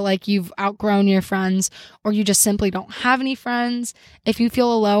you feel like you've outgrown your friends, or you just simply don't have any friends. If you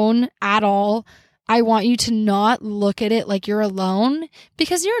feel alone at all, I want you to not look at it like you're alone,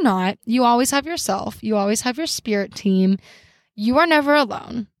 because you're not. You always have yourself. You always have your spirit team. You are never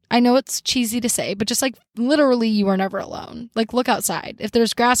alone. I know it's cheesy to say, but just like literally you are never alone. Like look outside. If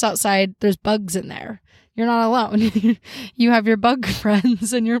there's grass outside, there's bugs in there. You're not alone. You have your bug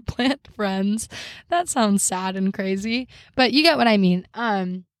friends and your plant friends. That sounds sad and crazy, but you get what I mean.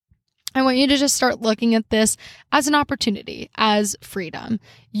 I want you to just start looking at this as an opportunity, as freedom.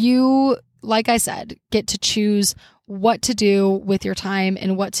 You, like I said, get to choose what to do with your time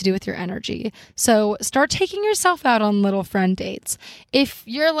and what to do with your energy. So start taking yourself out on little friend dates. If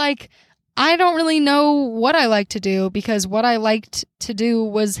you're like, I don't really know what I like to do because what I liked to do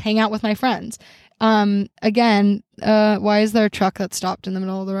was hang out with my friends. Again, why is there a truck that stopped in the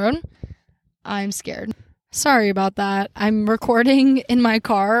middle of the road? I'm scared. Sorry about that. I'm recording in my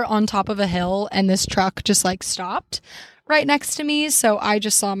car on top of a hill and this truck just like stopped right next to me. So I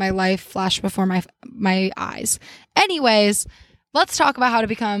just saw my life flash before my eyes. Anyways, let's talk about how to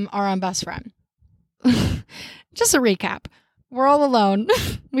become our own best friend. Just a recap. We're all alone.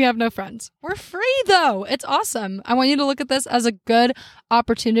 We have no friends. We're free though. It's awesome. I want you to look at this as a good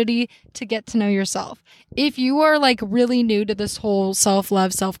opportunity to get to know yourself. If you are like really new to this whole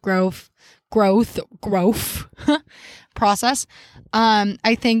self-love, self-growth process,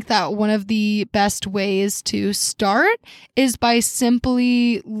 I think that one of the best ways to start is by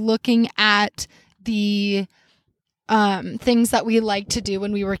simply looking at the things that we like to do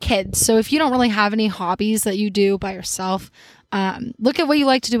when we were kids. So if you don't really have any hobbies that you do by yourself, look at what you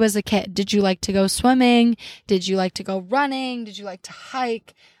like to do as a kid. Did you like to go swimming? Did you like to go running? Did you like to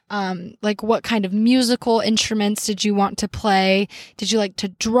hike? Like what kind of musical instruments did you want to play? Did you like to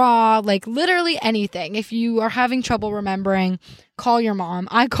draw? Like literally anything. If you are having trouble remembering, call your mom.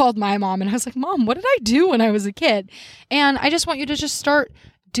 I called my mom and I was like, Mom, what did I do when I was a kid? And I just want you to just start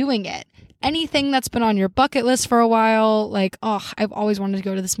doing it. Anything that's been on your bucket list for a while, like, oh, I've always wanted to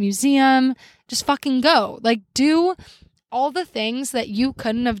go to this museum, just fucking go. Like, do all the things that you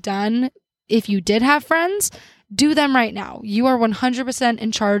couldn't have done if you did have friends, do them right now. You are 100%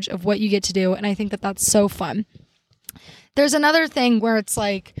 in charge of what you get to do, and I think that that's so fun. There's another thing where it's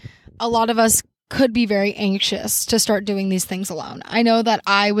like a lot of us could be very anxious to start doing these things alone. I know that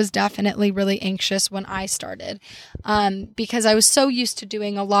I was definitely really anxious when I started because I was so used to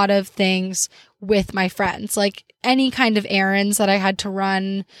doing a lot of things with my friends, like any kind of errands that I had to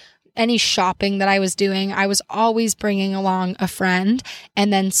run, any shopping that I was doing, I was always bringing along a friend.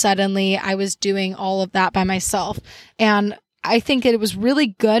 And then suddenly I was doing all of that by myself. And I think it was really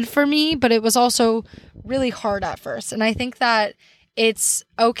good for me, but it was also really hard at first. And I think that it's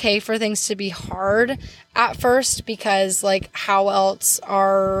okay for things to be hard at first because, like, how else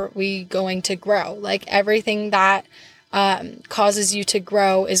are we going to grow? Like, everything that causes you to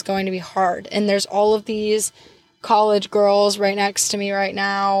grow is going to be hard. And there's all of these college girls right next to me right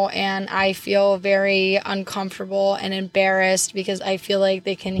now, and I feel very uncomfortable and embarrassed because I feel like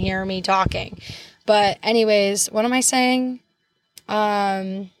they can hear me talking. But anyways, what am I saying?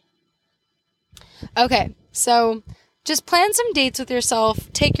 Okay, so just plan some dates with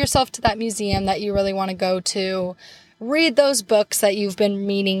yourself. Take yourself to that museum that you really want to go to. Read those books that you've been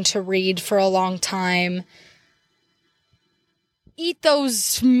meaning to read for a long time. Eat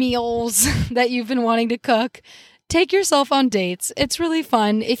those meals that you've been wanting to cook. Take yourself on dates. It's really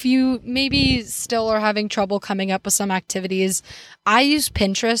fun. If you maybe still are having trouble coming up with some activities, I use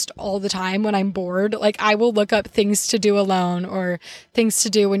Pinterest all the time when I'm bored. Like, I will look up things to do alone or things to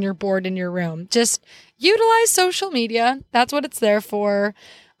do when you're bored in your room. Just utilize social media. That's what it's there for.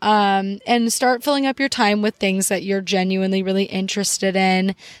 And start filling up your time with things that you're genuinely really interested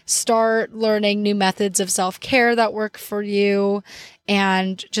in. Start learning new methods of self-care that work for you,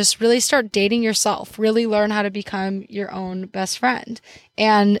 and just really start dating yourself. Really learn how to become your own best friend.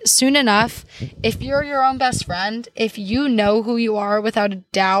 And soon enough, if you're your own best friend, if you know who you are without a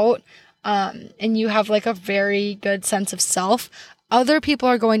doubt, and you have like a very good sense of self, other people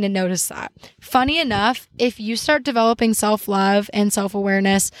are going to notice that. Funny enough, if you start developing self-love and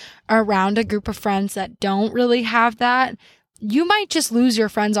self-awareness around a group of friends that don't really have that, you might just lose your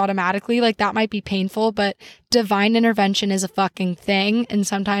friends automatically. Like, that might be painful, but divine intervention is a fucking thing. And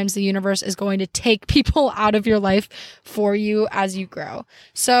sometimes the universe is going to take people out of your life for you as you grow.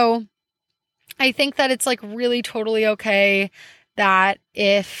 So I think that it's like really totally okay that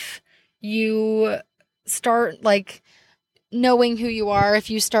if you start like knowing who you are, if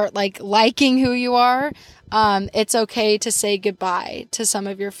you start like liking who you are, it's okay to say goodbye to some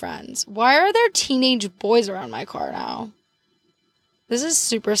of your friends. Why are there teenage boys around my car now? This is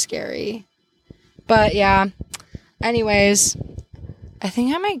super scary. But yeah, anyways, I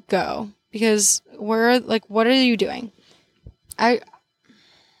think I might go because what are you doing? I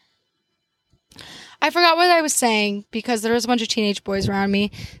forgot what I was saying because there was a bunch of teenage boys around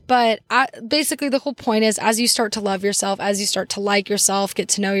me. But basically the whole point is, as you start to love yourself, as you start to like yourself, get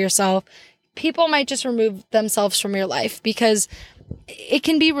to know yourself, people might just remove themselves from your life because it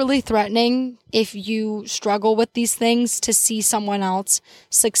can be really threatening if you struggle with these things to see someone else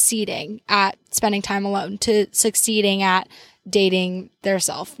succeeding at spending time alone, to succeeding at dating their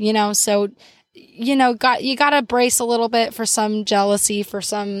self, So, you gotta brace a little bit for some jealousy, for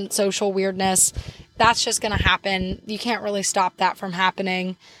some social weirdness. That's just going to happen. You can't really stop that from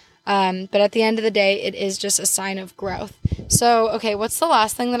happening. But at the end of the day, it is just a sign of growth. So, okay, what's the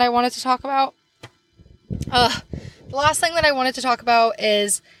last thing that I wanted to talk about? The last thing that I wanted to talk about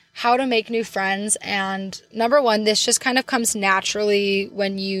is how to make new friends. And number one, this just kind of comes naturally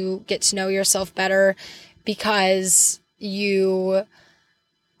when you get to know yourself better because you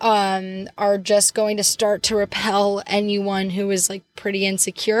are just going to start to repel anyone who is like pretty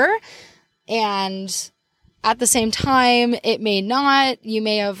insecure. And at the same time, it may not. You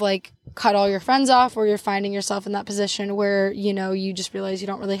may have like cut all your friends off, or you're finding yourself in that position where, you just realize you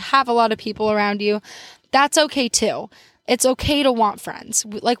don't really have a lot of people around you. That's okay too. It's okay to want friends.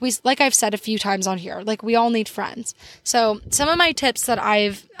 Like I've said a few times on here, like we all need friends. So some of my tips that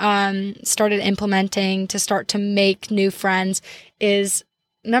I've started implementing to start to make new friends is,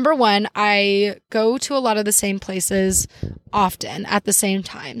 number one, I go to a lot of the same places often at the same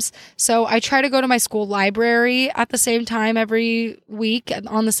times. So I try to go to my school library at the same time every week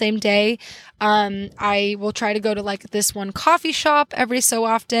on the same day. I will try to go to like this one coffee shop every so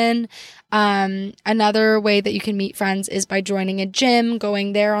often. Another way that you can meet friends is by joining a gym,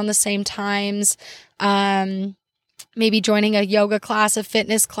 going there on the same times. Maybe joining a yoga class, a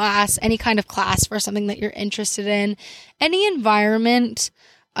fitness class, any kind of class for something that you're interested in. Any environment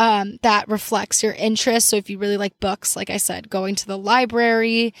that reflects your interests. So if you really like books, like I said, going to the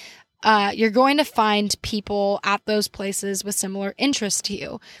library, you're going to find people at those places with similar interests to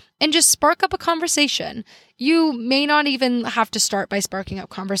you and just spark up a conversation. You may not even have to start by sparking up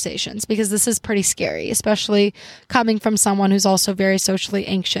conversations because this is pretty scary, especially coming from someone who's also very socially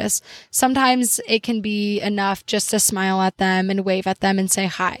anxious. Sometimes it can be enough just to smile at them and wave at them and say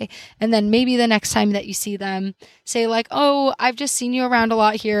hi. And then maybe the next time that you see them, say like, oh, I've just seen you around a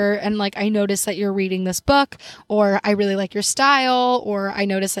lot here. And like, I noticed that you're reading this book, or I really like your style, or I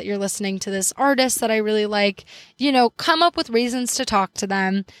noticed that you're listening to this artist that I really like. Come up with reasons to talk to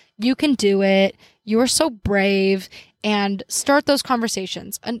them. You can do it. You're so brave, and start those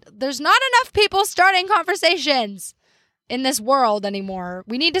conversations. And there's not enough people starting conversations in this world anymore.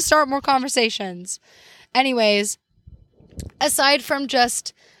 We need to start more conversations. Anyways, aside from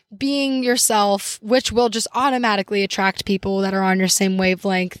just being yourself, which will just automatically attract people that are on your same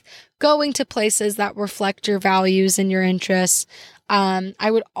wavelength, going to places that reflect your values and your interests. I've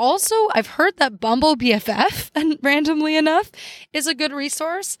heard that Bumble BFF, and randomly enough, is a good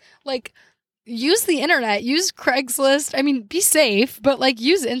resource. Like, use the internet, use Craigslist. I mean, be safe, but like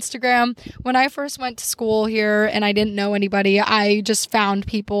use Instagram. When I first went to school here and I didn't know anybody, I just found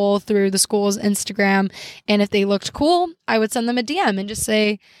people through the school's Instagram. And if they looked cool, I would send them a DM and just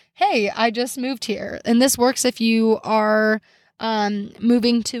say, hey, I just moved here. And this works if you are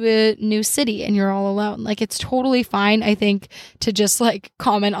moving to a new city and you're all alone. Like, it's totally fine, I think, to just like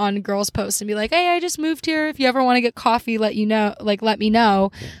comment on girls' posts and be like, hey, I just moved here. If you ever want to get coffee, let me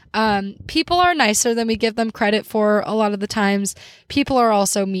know. People are nicer than we give them credit for a lot of the times. People are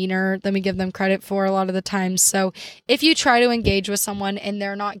also meaner than we give them credit for a lot of the times. So if you try to engage with someone and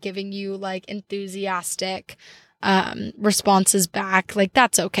they're not giving you like enthusiastic responses back, like,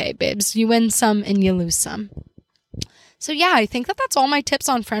 that's okay, babes. You win some and you lose some. So yeah, I think that's all my tips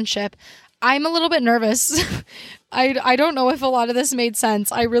on friendship. I'm a little bit nervous. I don't know if a lot of this made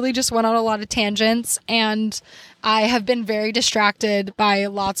sense. I really just went on a lot of tangents, and I have been very distracted by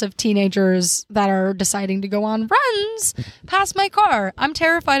lots of teenagers that are deciding to go on runs past my car. I'm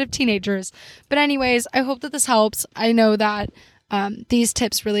terrified of teenagers. But anyways, I hope that this helps. I know that these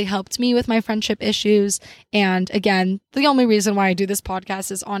tips really helped me with my friendship issues. And again, the only reason why I do this podcast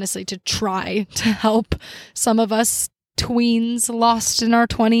is honestly to try to help some of us tweens lost in our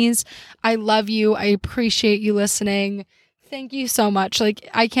 20s. I love you. I appreciate you listening. Thank you so much. Like,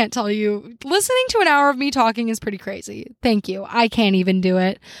 I can't tell you, listening to an hour of me talking is pretty crazy. Thank you. I can't even do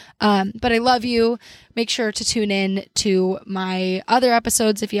it. But I love you. Make sure to tune in to my other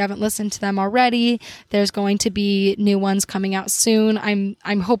episodes if you haven't listened to them already. There's going to be new ones coming out soon.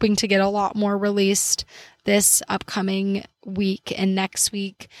 I'm hoping to get a lot more released this upcoming week and next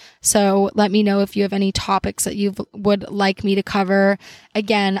week. So let me know if you have any topics that you would like me to cover.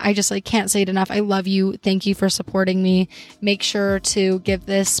 Again, I just can't say it enough. I love you. Thank you for supporting me. Make sure to give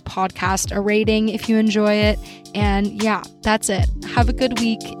this podcast a rating if you enjoy it. And yeah, that's it. Have a good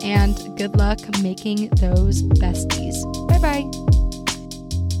week and good luck making those besties. Bye bye.